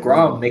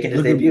 DeGrom making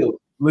his debut.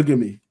 Look at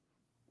me.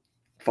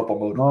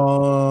 Football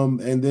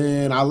mode. And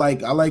then I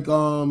think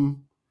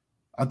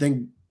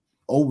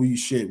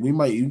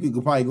you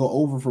could probably go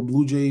over for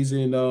Blue Jays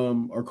and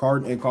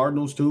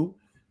Cardinals too.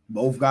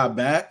 Both got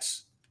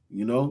bats,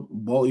 you know.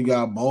 You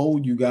got Bo,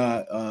 you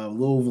got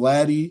Lil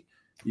Vladdy,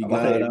 you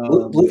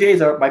got Blue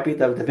Jays might be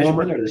the division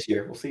winner this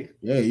year. We'll see.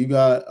 Yeah, you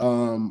got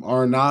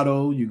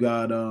Arenado, you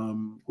got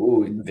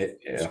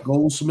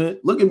Goldsmith.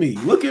 Look at me.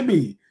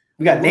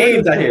 We got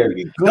names out here.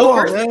 No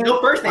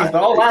first names,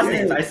 but all last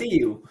names. I see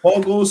you.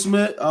 Paul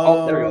Goldsmith.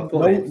 There we go.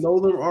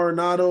 Nolan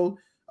Arenado.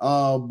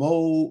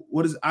 Bo.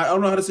 I don't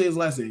know how to say his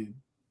last name.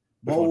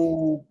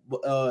 Bo.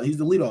 He's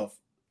the leadoff.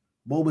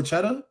 Bo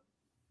Bichetta.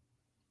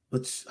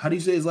 But how do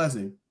you say his last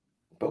name?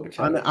 Bo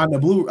Bichetta. On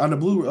the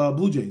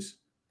Blue Jays.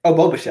 Oh,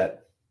 Bo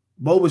Bichette.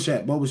 Bo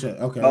Bichette.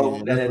 Okay.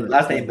 And then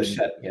last name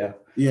Bichette. Yeah.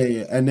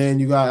 Yeah. And then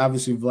you got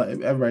obviously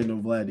everybody know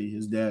Vladdy.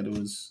 His dad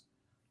was.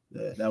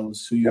 That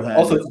was who you had.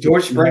 Also,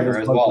 George Springer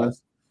as well.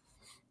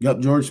 Yep,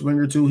 George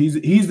Springer too. He's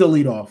the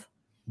leadoff.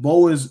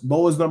 Bo is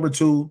number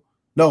 2.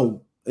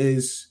 No,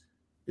 is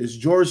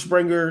George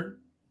Springer,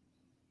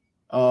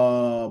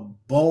 Bo,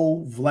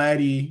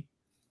 Vladdy,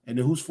 and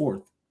then who's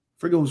 4th?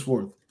 Forget who's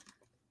 4th.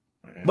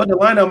 But the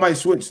lineup might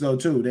switch though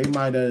too.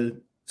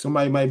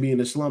 Somebody might be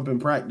in a slump in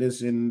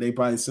practice, and they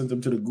probably sent them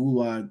to the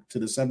gulag to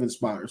the 7th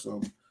spot or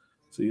something.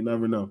 So you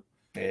never know.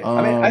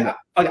 Yeah.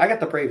 I got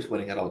the Braves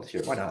winning it all this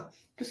year. Why not?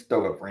 Just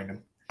throw it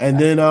random. And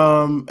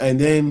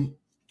then,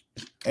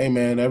 hey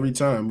man, every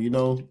time,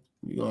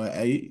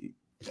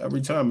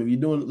 Every time. If you're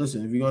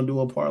gonna do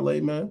a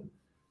parlay, man,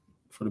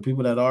 for the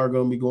people that are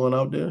gonna be going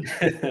out there,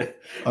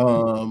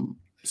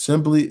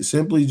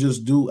 simply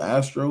just do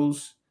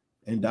Astros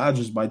and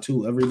Dodgers by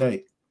 2 every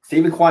night.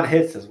 Stephen Kwan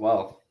hits as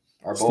well.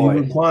 Our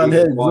Stephen boy. Kwan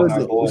hits.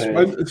 Our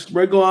boy.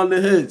 Sprinkle on the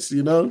hits,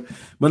 you know.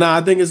 But nah,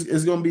 I think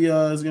it's gonna be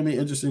an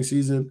interesting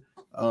season.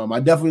 I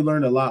definitely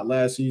learned a lot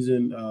last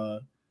season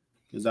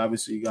because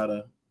obviously you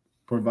gotta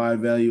provide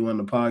value on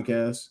the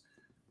podcast.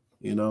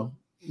 You know,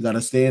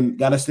 gotta stand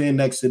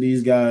next to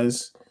these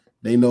guys.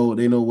 They know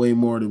way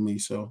more than me.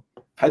 So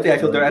how do I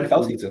feel during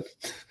NFL season?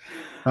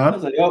 Huh? I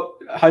was like,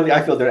 how do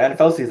I feel during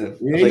NFL season?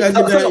 You gotta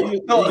get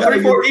that. No,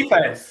 34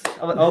 defense.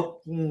 I'm like,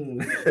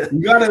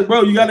 You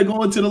gotta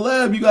go into the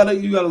lab. You gotta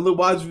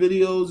watch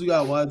videos. You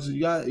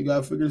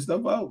gotta figure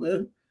stuff out,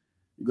 man.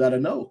 You gotta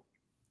know.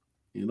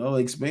 You know,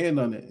 expand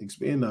on it.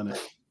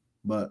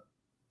 But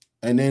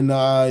and then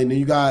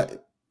you got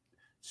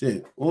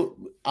shit. Well,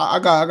 I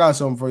got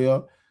something for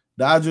y'all.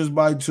 Dodgers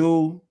by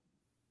 2,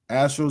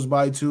 Astros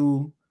by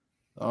 2,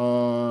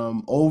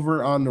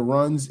 over on the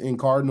runs in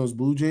Cardinals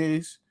Blue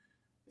Jays,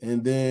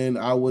 and then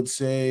I would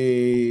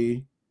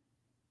say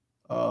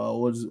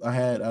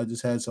I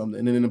just had something,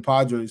 and then in the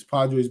Padres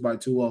by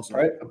 2 also.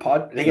 Right,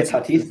 they get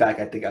Tatis back,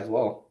 I think, as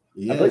well.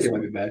 Yeah, I believe he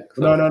might be back.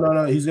 So.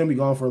 No, he's gonna be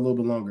gone for a little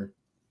bit longer.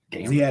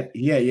 Damn. He had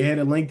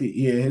a lengthy.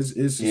 Yeah, his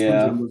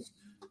suspension was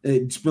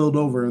it spilled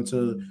over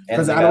into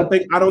because I don't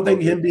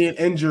think him being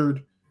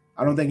injured.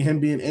 I don't think him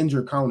being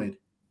injured counted.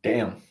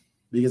 Damn.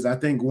 Because I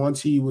think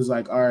once he was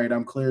like, all right,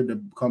 I'm cleared to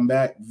come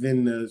back,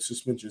 then the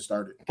suspension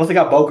started. Plus, they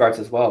got Bogarts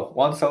as well.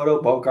 Juan Soto,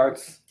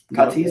 Bogarts,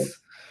 Tatis,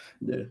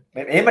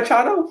 and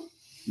Machado.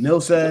 Neil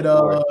said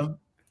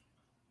Ohtani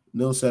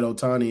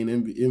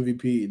and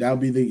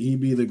MVP.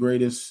 He'd be the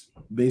greatest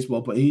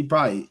baseball player. He's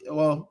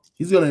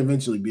gonna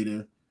eventually be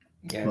there.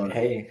 Yeah, but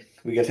hey,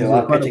 we get to a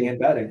lot of pitching and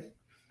batting.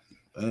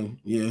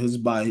 Yeah, his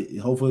body.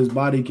 Hopefully, his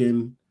body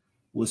can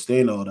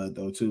withstand all that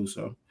though too.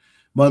 So.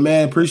 But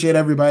man, appreciate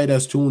everybody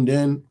that's tuned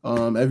in.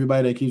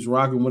 Everybody that keeps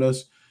rocking with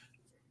us.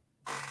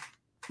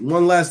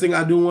 One last thing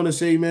I do want to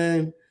say,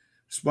 man,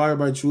 inspired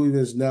by True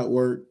Events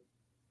Network,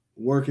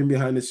 working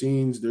behind the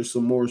scenes. There's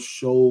some more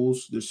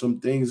shows. There's some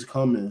things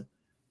coming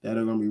that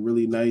are gonna be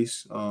really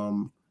nice.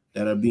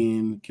 That are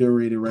being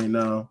curated right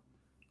now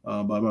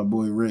by my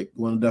boy Rick.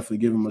 Want to definitely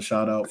give him a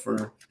shout out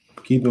for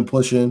keeping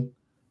pushing.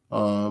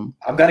 I'm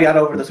glad he got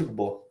over the Super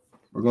Bowl.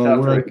 We're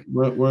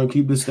gonna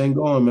keep this thing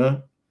going,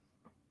 man.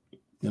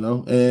 You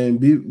know, and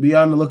be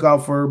on the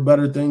lookout for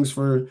better things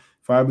for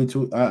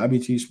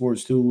IBTE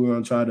Sports too. We're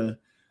gonna try to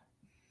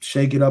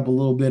shake it up a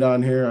little bit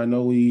on here. I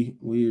know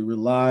we're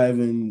live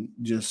and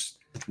just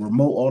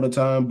remote all the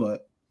time,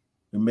 but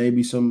there may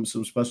be some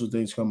special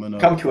things coming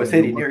up. Come to a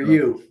city near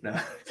you. No.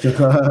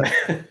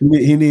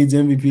 He needs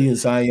MVP and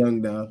Cy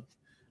Young now.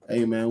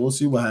 Hey man, we'll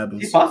see what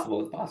happens. It's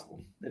possible.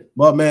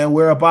 But man,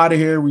 we're up out of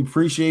here. We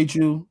appreciate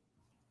you.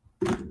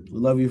 We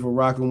love you for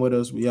rocking with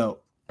us. We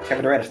out.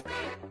 Kevin Durant.